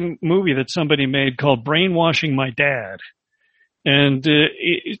interesting movie that somebody made called Brainwashing My Dad. And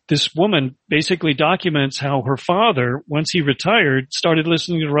this woman basically documents how her father, once he retired, started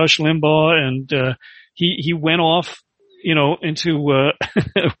listening to Rush Limbaugh, and he went off, you know, into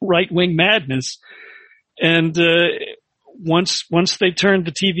right-wing madness. And once they turned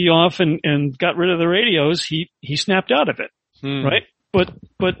the TV off and got rid of the radios, he snapped out of it, right? But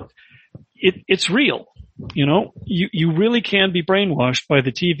it's real. You know, you really can be brainwashed by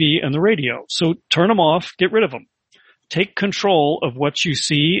the TV and the radio. So turn them off, get rid of them. Take control of what you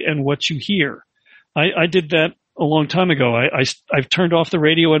see and what you hear. I did that a long time ago. I've turned off the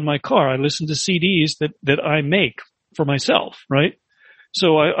radio in my car. I listen to CDs that I make for myself, right?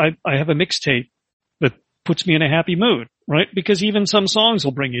 So I have a mixtape that puts me in a happy mood, right? Because even some songs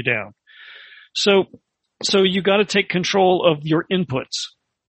will bring you down. So you got to take control of your inputs,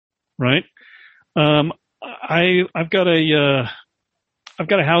 right? I've got a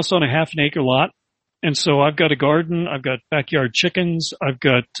house on a half an acre lot. And so I've got a garden, I've got backyard chickens, I've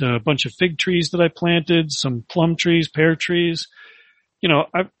got a bunch of fig trees that I planted, some plum trees, pear trees. You know,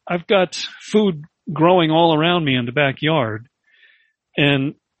 I've got food growing all around me in the backyard.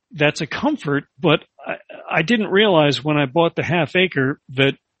 And that's a comfort, but I didn't realize when I bought the half acre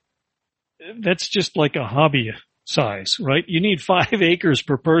that that's just like a hobby size, right? You need 5 acres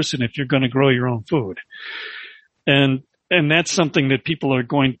per person if you're going to grow your own food. And that's something that people are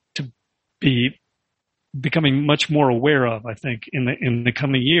going to be becoming much more aware of, I think, in the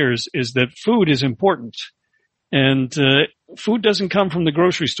coming years, is that food is important. And food doesn't come from the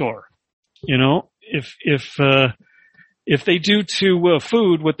grocery store. You know, if they do to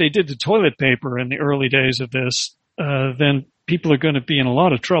food what they did to toilet paper in the early days of this, then people are going to be in a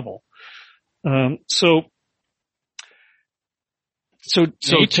lot of trouble. So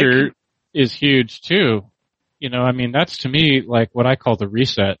nature is huge too. You know, I mean, that's to me like what I call the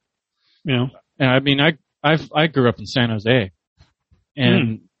reset. You know, and I mean, I grew up in San Jose,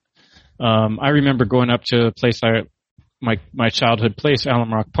 and I remember going up to a place my childhood place,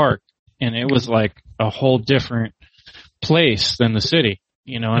 Alum Rock Park, and it was like a whole different place than the city.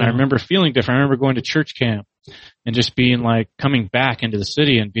 You know, and I remember feeling different. I remember going to church camp and just being like coming back into the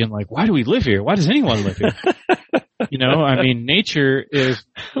city and being like, why do we live here? Why does anyone live here? You know, I mean, nature is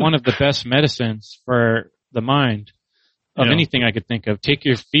one of the best medicines for the mind of anything I could think of. Take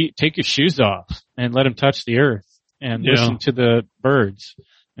your shoes off and let them touch the earth and listen to the birds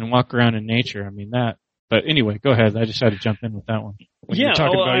and walk around in nature. I mean that. But anyway, go ahead. I just had to jump in with that one. When you were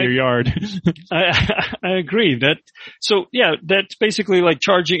talking about your yard. I agree. That's basically like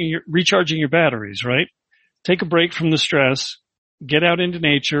recharging your batteries, right? Take a break from the stress, get out into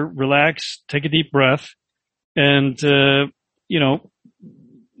nature, relax, take a deep breath, and,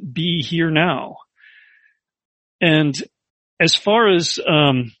 be here now. And as far as,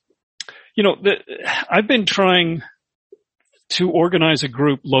 I've been trying to organize a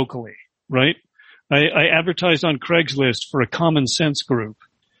group locally, right? I advertised on Craigslist for a common sense group.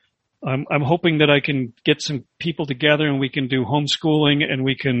 I'm hoping that I can get some people together and we can do homeschooling and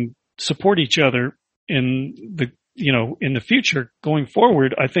we can support each other in the future going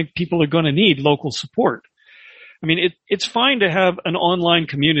forward. I think people are going to need local support. I mean, it's fine to have an online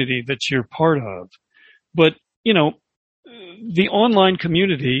community that you're part of, but the online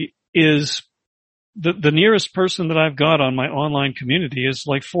community is the nearest person that I've got on my online community is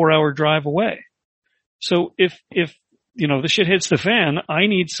like 4-hour drive away. So if the shit hits the fan, I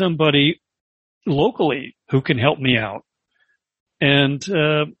need somebody locally who can help me out. And,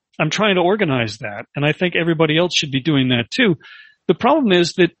 I'm trying to organize that. And I think everybody else should be doing that too. The problem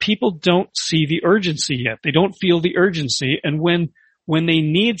is that people don't see the urgency yet. They don't feel the urgency. And when they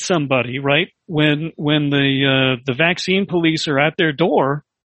need somebody, right? When the vaccine police are at their door,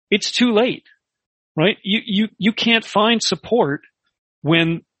 it's too late, right? You can't find support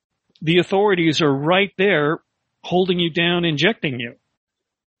when the authorities are right there holding you down, injecting you,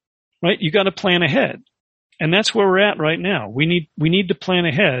 right? You got to plan ahead. And that's where we're at right now. We need to plan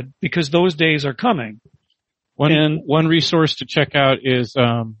ahead because those days are coming. One resource to check out is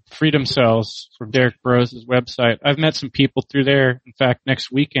Freedom Cells from Derek Burrows' website. I've met some people through there. In fact,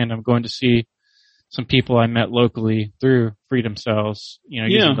 next weekend I'm going to see some people I met locally through Freedom Cells,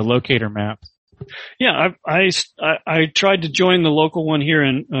 using the locator map. Yeah, I tried to join the local one here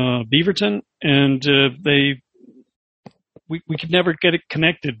in Beaverton, and we could never get it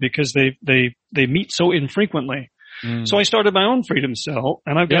connected because they meet so infrequently. So I started my own Freedom Cell,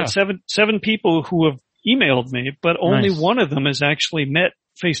 and I've got seven people who have emailed me, but only one of them has actually met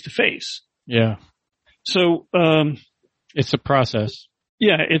face to face. Yeah. So it's a process.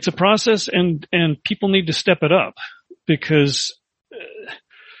 Yeah, it's a process, and people need to step it up because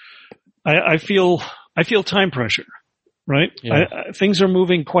I feel time pressure, right? Yeah. Things are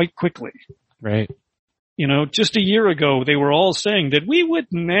moving quite quickly. Right. Just a year ago, they were all saying that we would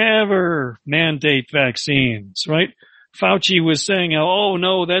never mandate vaccines, right? Fauci was saying, oh,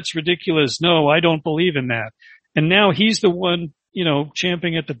 no, that's ridiculous. No, I don't believe in that. And now he's the one,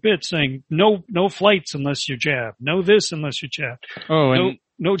 champing at the bit saying, no flights unless you're jabbed. No this unless you're jabbed. Oh, and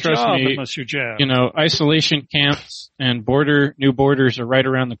no trust job me, unless you're jabbed. You know, isolation camps and new borders are right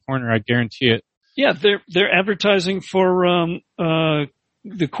around the corner. I guarantee it. Yeah, they're advertising for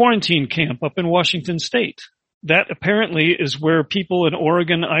the quarantine camp up in Washington State. That apparently is where people in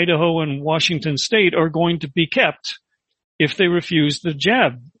Oregon, Idaho, and Washington State are going to be kept if they refuse the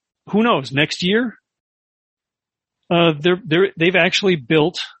jab. Who knows? Next year, they've actually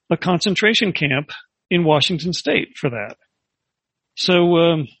built a concentration camp in Washington State for that.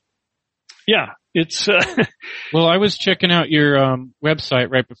 So, yeah, it's. Well, I was checking out your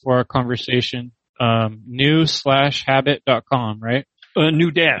website right before our conversation. new/habit.com, right?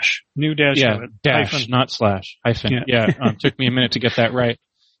 New dash. Yeah, habit. dash, Hyphen. not slash. Hyphen. Yeah, took me a minute to get that right.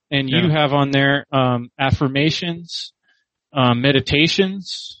 And you have on there affirmations,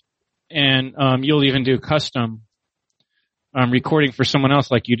 meditations, and you'll even do custom recording for someone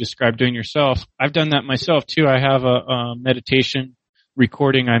else like you described doing yourself. I've done that myself too. I have a meditation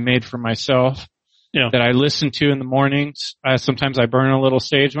recording I made for myself that I listen to in the mornings. Sometimes I burn a little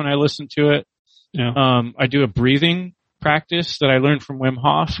sage when I listen to it. Yeah. I do a breathing practice that I learned from Wim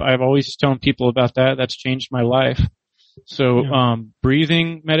Hof. I've always telling people about that. That's changed my life. So,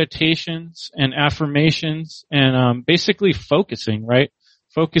 breathing meditations and affirmations and, basically focusing, right?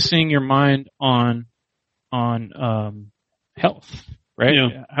 Focusing your mind on health, right?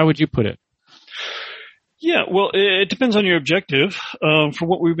 Yeah. How would you put it? Yeah, well, it depends on your objective. For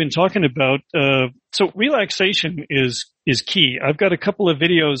what we've been talking about, so relaxation is key. I've got a couple of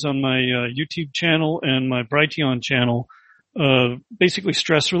videos on my YouTube channel and my Brighteon channel. Basically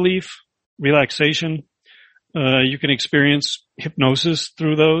stress relief, relaxation. You can experience hypnosis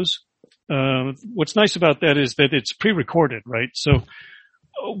through those. What's nice about that is that it's pre-recorded, right? So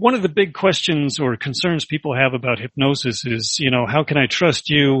one of the big questions or concerns people have about hypnosis is, how can I trust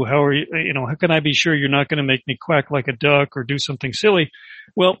you? How can I be sure you're not going to make me quack like a duck or do something silly?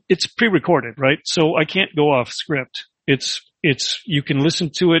 Well, it's pre-recorded, right? So I can't go off script. You can listen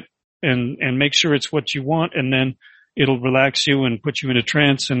to it and make sure it's what you want, and then it'll relax you and put you in a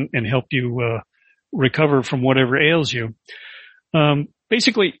trance and help you, recover from whatever ails you.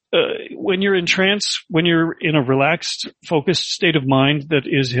 Basically, when you're in trance, when you're in a relaxed, focused state of mind that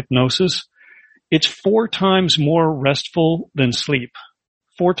is hypnosis, it's 4 times more restful than sleep,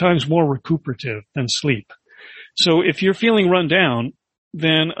 4 times more recuperative than sleep. So if you're feeling run down,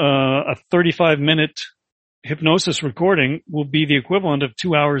 then a 35-minute hypnosis recording will be the equivalent of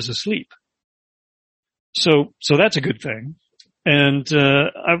 2 hours of sleep. So that's a good thing. And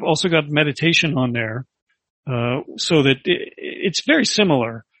I've also got meditation on there. So that it's very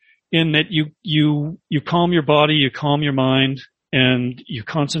similar in that you calm your body, you calm your mind, and you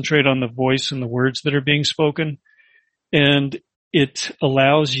concentrate on the voice and the words that are being spoken, and it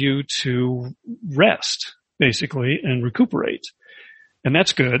allows you to rest, basically, and recuperate. And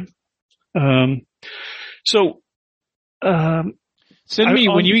that's good. When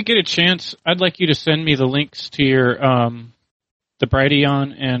you get a chance, I'd like you to send me the links to your, the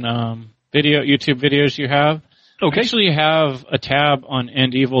Brighteon and, YouTube videos you have. Okay. I actually have a tab on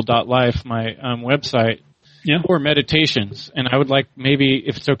endevil.life, my website, for meditations, and I would like maybe,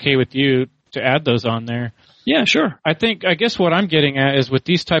 if it's okay with you, to add those on there. Yeah, sure. I guess what I'm getting at is with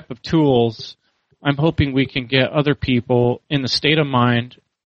these type of tools, I'm hoping we can get other people in the state of mind,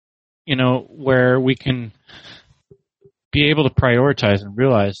 where we can be able to prioritize and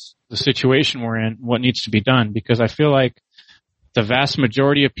realize the situation we're in, what needs to be done, because I feel like the vast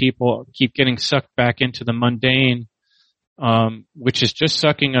majority of people keep getting sucked back into the mundane, which is just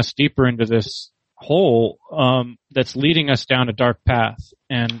sucking us deeper into this hole, that's leading us down a dark path.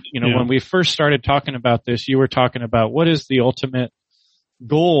 And, when we first started talking about this, you were talking about what is the ultimate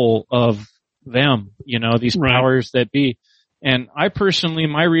goal of them, these powers that be. And I personally,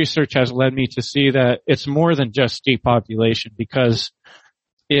 my research has led me to see that it's more than just depopulation, because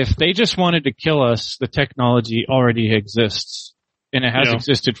if they just wanted to kill us, the technology already exists. And it has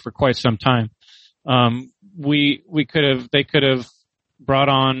existed for quite some time. They could have brought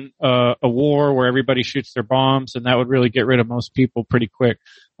on a war where everybody shoots their bombs, and that would really get rid of most people pretty quick.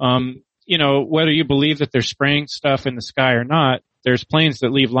 Whether you believe that they're spraying stuff in the sky or not, there's planes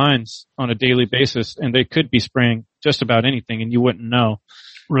that leave lines on a daily basis, and they could be spraying just about anything, and you wouldn't know.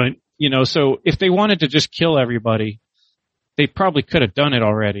 Right. So if they wanted to just kill everybody, they probably could have done it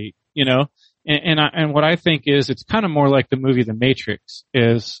already, And what I think is it's kind of more like the movie The Matrix,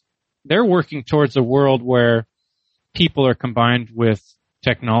 is they're working towards a world where people are combined with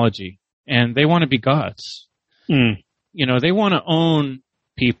technology, and they want to be gods. They want to own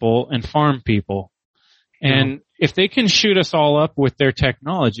people and farm people. And if they can shoot us all up with their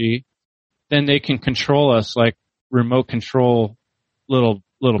technology, then they can control us like remote control little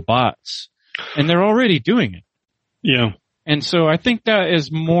little bots, and they're already doing it. Yeah. And so I think that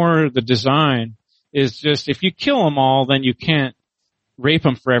is more the design is just if you kill them all, then you can't rape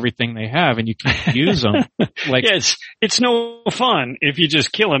them for everything they have and you can't use them. Like, yeah, it's no fun if you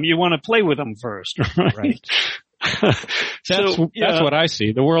just kill them. You want to play with them first, right? That's what I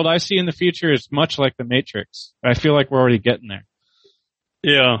see. The world I see in the future is much like the Matrix. I feel like we're already getting there.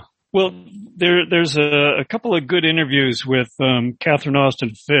 Yeah. Well, there's a couple of good interviews with Catherine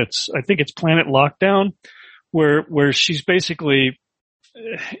Austin Fitts. I think it's Planet Lockdown, where she's basically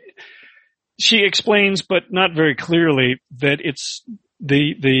she explains, but not very clearly, that it's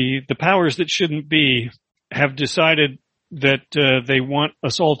the powers that shouldn't be have decided that they want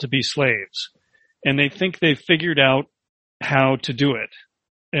us all to be slaves, and they think they've figured out how to do it,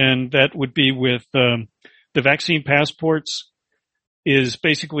 and that would be with the vaccine passports. Is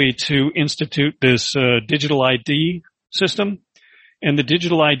basically to institute this digital ID system, and the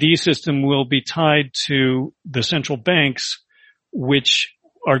digital ID system will be tied to the central banks, which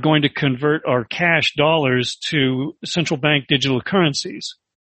are going to convert our cash dollars to central bank digital currencies,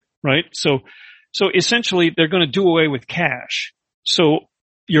 right? So essentially they're going to do away with cash. So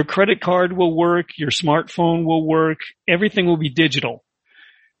your credit card will work, your smartphone will work, everything will be digital,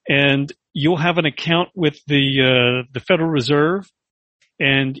 and you'll have an account with the Federal Reserve.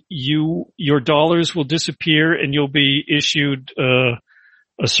 And your dollars will disappear, and you'll be issued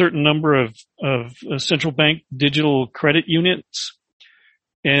a certain number of central bank digital credit units,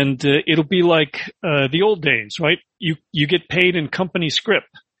 and it'll be like the old days, right? You get paid in company scrip,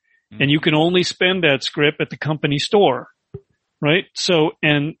 and you can only spend that scrip at the company store, right? So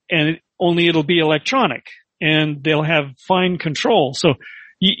and only it'll be electronic, and they'll have fine control. So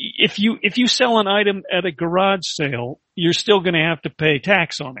if you sell an item at a garage sale, you're still going to have to pay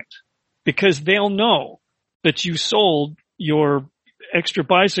tax on it because they'll know that you sold your extra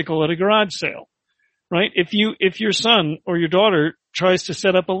bicycle at a garage sale, right? If your son or your daughter tries to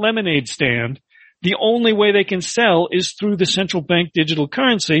set up a lemonade stand, the only way they can sell is through the central bank digital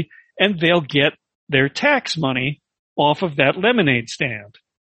currency, and they'll get their tax money off of that lemonade stand,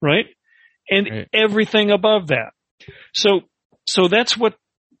 right? And everything above that. So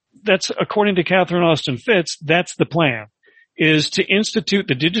that's according to Catherine Austin Fitts, that's the plan, is to institute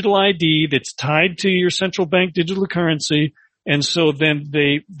the digital ID that's tied to your central bank digital currency. And so then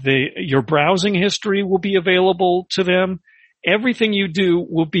your browsing history will be available to them. Everything you do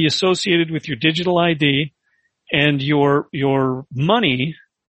will be associated with your digital ID, and your money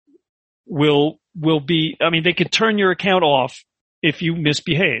will be, I mean, they could turn your account off if you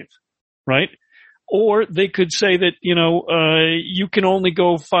misbehave, right? Or they could say that, you can only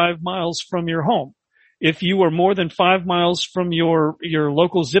go 5 miles from your home. If you are more than 5 miles from your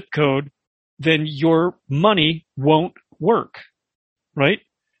local zip code, then your money won't work, right?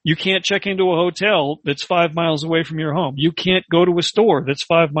 You can't check into a hotel that's 5 miles away from your home. You can't go to a store that's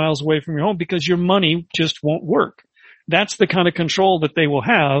 5 miles away from your home because your money just won't work. That's the kind of control that they will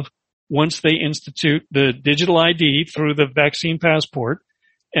have once they institute the digital ID through the vaccine passport,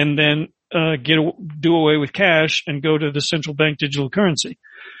 and then do away with cash and go to the central bank digital currency.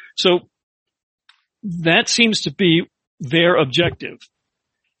 So that seems to be their objective.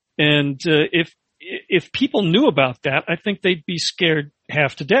 And if people knew about that, I think they'd be scared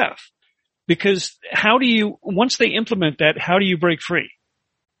half to death. Because once they implement that, how do you break free?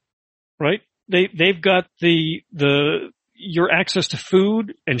 Right? They've got your access to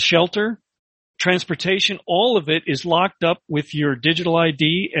food and shelter, transportation, all of it is locked up with your digital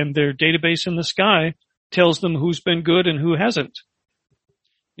ID, and their database in the sky tells them who's been good and who hasn't.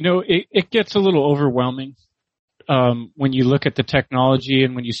 It gets a little overwhelming when you look at the technology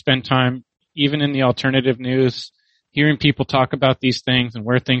and when you spend time, even in the alternative news, hearing people talk about these things and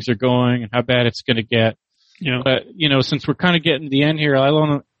where things are going and how bad it's going to get. But, since we're kind of getting to the end here, I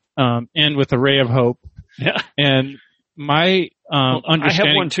want to end with a ray of hope. Yeah. And my understanding. I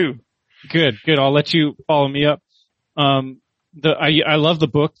have one too. Good. I'll let you follow me up. I love the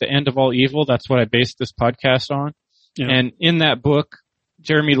book, The End of All Evil. That's what I based this podcast on. Yeah. And in that book,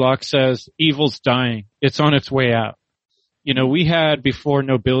 Jeremy Locke says, evil's dying. It's on its way out. We had before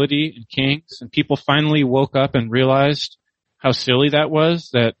nobility and kings, and people finally woke up and realized how silly that was,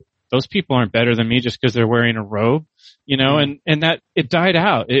 that those people aren't better than me just because they're wearing a robe, and that it died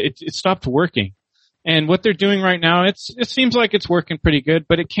out. It stopped working. And what they're doing right now, it seems like it's working pretty good,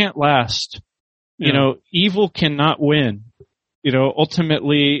 but it can't last. Yeah. Evil cannot win.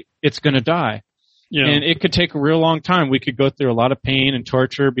 Ultimately it's going to die. Yeah. And it could take a real long time. We could go through a lot of pain and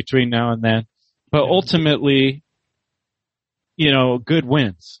torture between now and then, but ultimately, good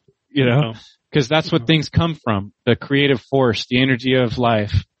wins, Because that's what things come from. The creative force, the energy of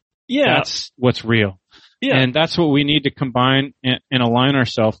life. Yeah. That's what's real. Yeah. And that's what we need to combine and align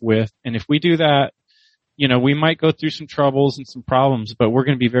ourselves with. And if we do that, we might go through some troubles and some problems, but we're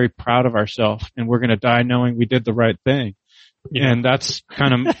going to be very proud of ourselves, and we're going to die knowing we did the right thing. Yeah. And that's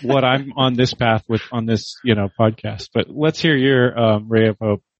kind of what I'm on this path with on this, podcast. But let's hear your ray of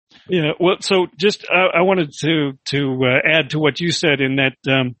hope. Yeah. Well, so just I wanted to add to what you said in that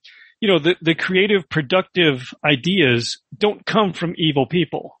the creative, productive ideas don't come from evil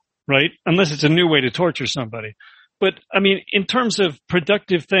people, right? Unless it's a new way to torture somebody. But I mean, in terms of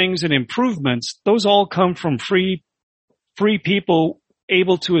productive things and improvements, those all come from free people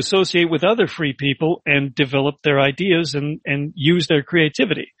able to associate with other free people and develop their ideas and use their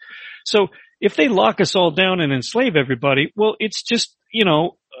creativity. So if they lock us all down and enslave everybody, well, it's just,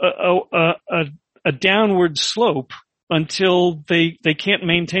 a downward slope until they can't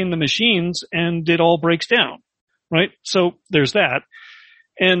maintain the machines and it all breaks down, right? So there's that.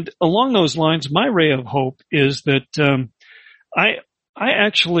 And along those lines, my ray of hope is that I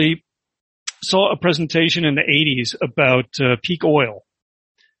actually saw a presentation in the 80s about peak oil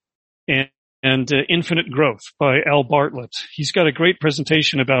and infinite growth by Al Bartlett. He's got a great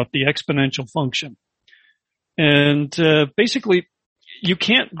presentation about the exponential function. And basically, you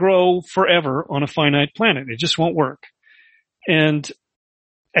can't grow forever on a finite planet. It just won't work. And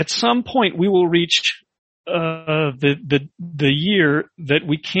at some point, we will reach the year that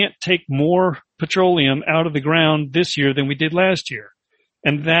we can't take more petroleum out of the ground this year than we did last year.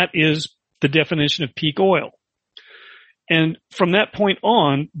 And that is the definition of peak oil. And from that point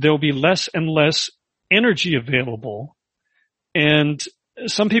on, there'll be less and less energy available. And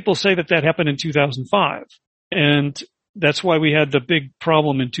some people say that happened in 2005. And that's why we had the big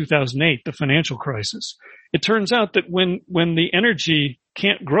problem in 2008, the financial crisis. It turns out that when the energy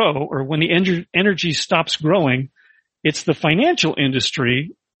can't grow, or when the energy stops growing, it's the financial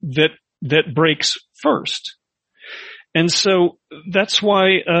industry that breaks first. And so that's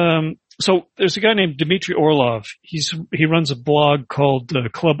why, so there's a guy named Dmitry Orlov. He runs a blog called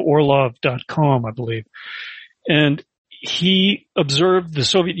cluborlov.com, I believe. And he observed the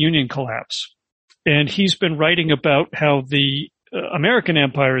Soviet Union collapse. And he's been writing about how the American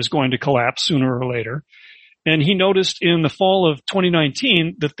empire is going to collapse sooner or later. And he noticed in the fall of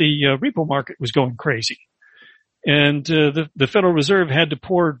 2019 that the repo market was going crazy. And the Federal Reserve had to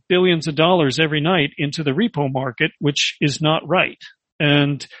pour billions of dollars every night into the repo market, which is not right.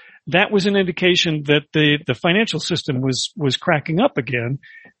 And that was an indication that the financial system was cracking up again,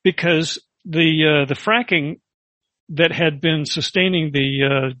 because the fracking that had been sustaining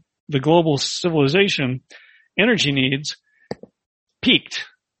the global civilization energy needs peaked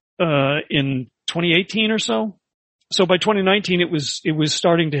in 2018 or so. So by 2019, it was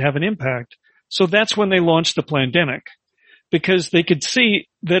starting to have an impact. So that's when they launched the pandemic, because they could see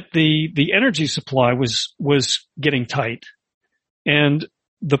that the energy supply was getting tight, and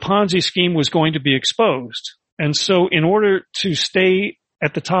the Ponzi scheme was going to be exposed. And so in order to stay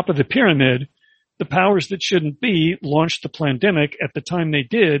at the top of the pyramid, the powers that shouldn't be launched the pandemic at the time they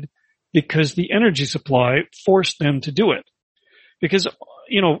did, because the energy supply forced them to do it. Because,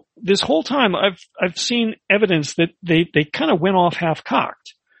 this whole time I've seen evidence that they kind of went off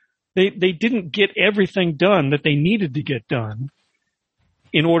half-cocked. They didn't get everything done that they needed to get done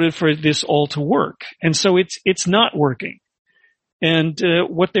in order for this all to work. And so it's not working. And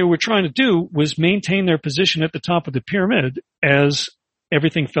what they were trying to do was maintain their position at the top of the pyramid as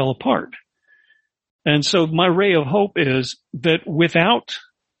everything fell apart. And so my ray of hope is that without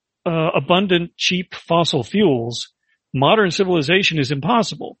abundant, cheap fossil fuels, modern civilization is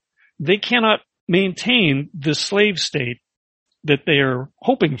impossible. They cannot maintain the slave state that they are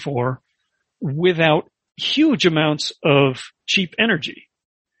hoping for without huge amounts of cheap energy.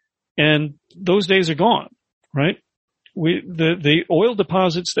 And those days are gone, right? The oil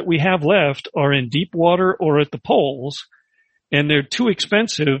deposits that we have left are in deep water or at the poles, and they're too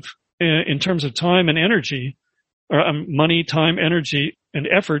expensive in terms of time and energy, or money, time, energy, and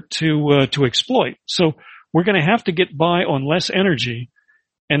effort to exploit. So we're going to have to get by on less energy,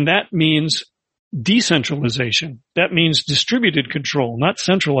 and that means decentralization. That means distributed control, not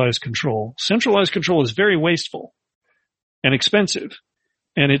centralized control. Centralized control is very wasteful and expensive,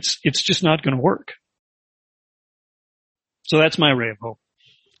 and it's just not going to work. So that's my ray of hope.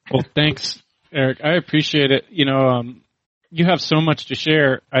 Well, thanks, Eric. I appreciate it. You have so much to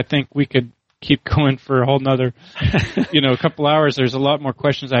share. I think we could keep going for a whole nother, a couple hours. There's a lot more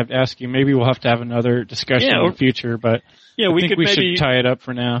questions I have to ask you. Maybe we'll have to have another discussion in the future, but I think we should tie it up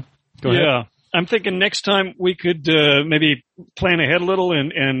for now. Go ahead. I'm thinking next time we could maybe plan ahead a little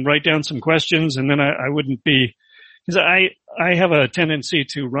and write down some questions, and then I wouldn't be, because I have a tendency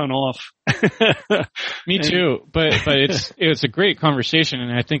to run off. Me too, but it's a great conversation,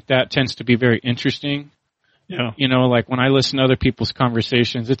 and I think that tends to be very interesting. Yeah. You know, like when I listen to other people's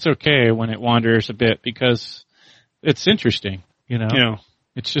conversations, it's okay when it wanders a bit because it's interesting, you know? Yeah.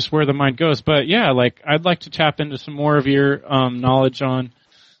 It's just where the mind goes. But yeah, like I'd like to tap into some more of your knowledge on,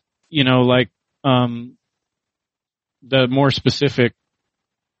 you know, like the more specific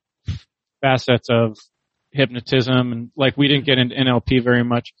facets of hypnotism, and like we didn't get into NLP very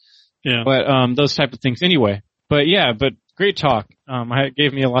much. Yeah. But those type of things anyway. But yeah, but great talk. It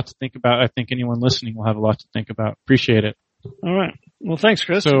gave me a lot to think about. I think anyone listening will have a lot to think about. Appreciate it. All right. Well, thanks,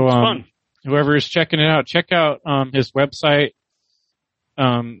 Chris. So, it was fun. Whoever is checking it out, check out his website.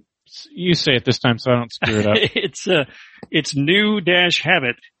 You say it this time so I don't screw it up. It's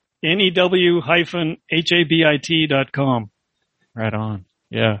new-habit, new-habit.com. Right on.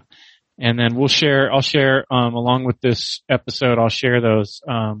 Yeah. And then I'll share, along with this episode, I'll share those,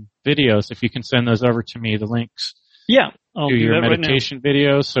 videos. If you can send those over to me, the links. Yeah. I'll to do your that meditation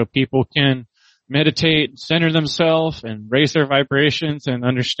videos so people can meditate, center themselves, and raise their vibrations and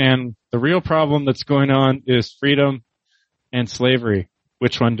understand the real problem that's going on is freedom and slavery.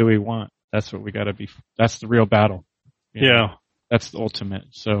 Which one do we want? That's what we gotta be. That's the real battle. You know? Yeah. That's the ultimate.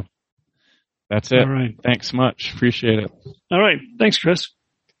 So that's it. All right. Thanks much. Appreciate it. All right. Thanks, Chris.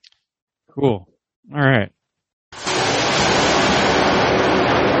 Cool. All right.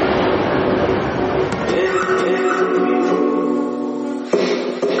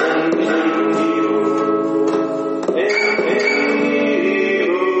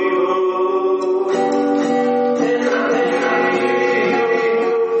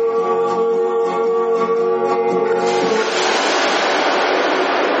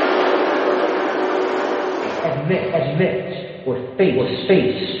 Admit or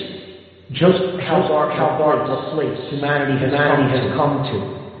face just how dark the place humanity has come to.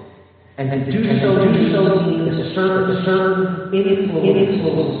 And then do so means a certain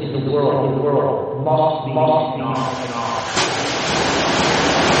influence in the world must be knocked off.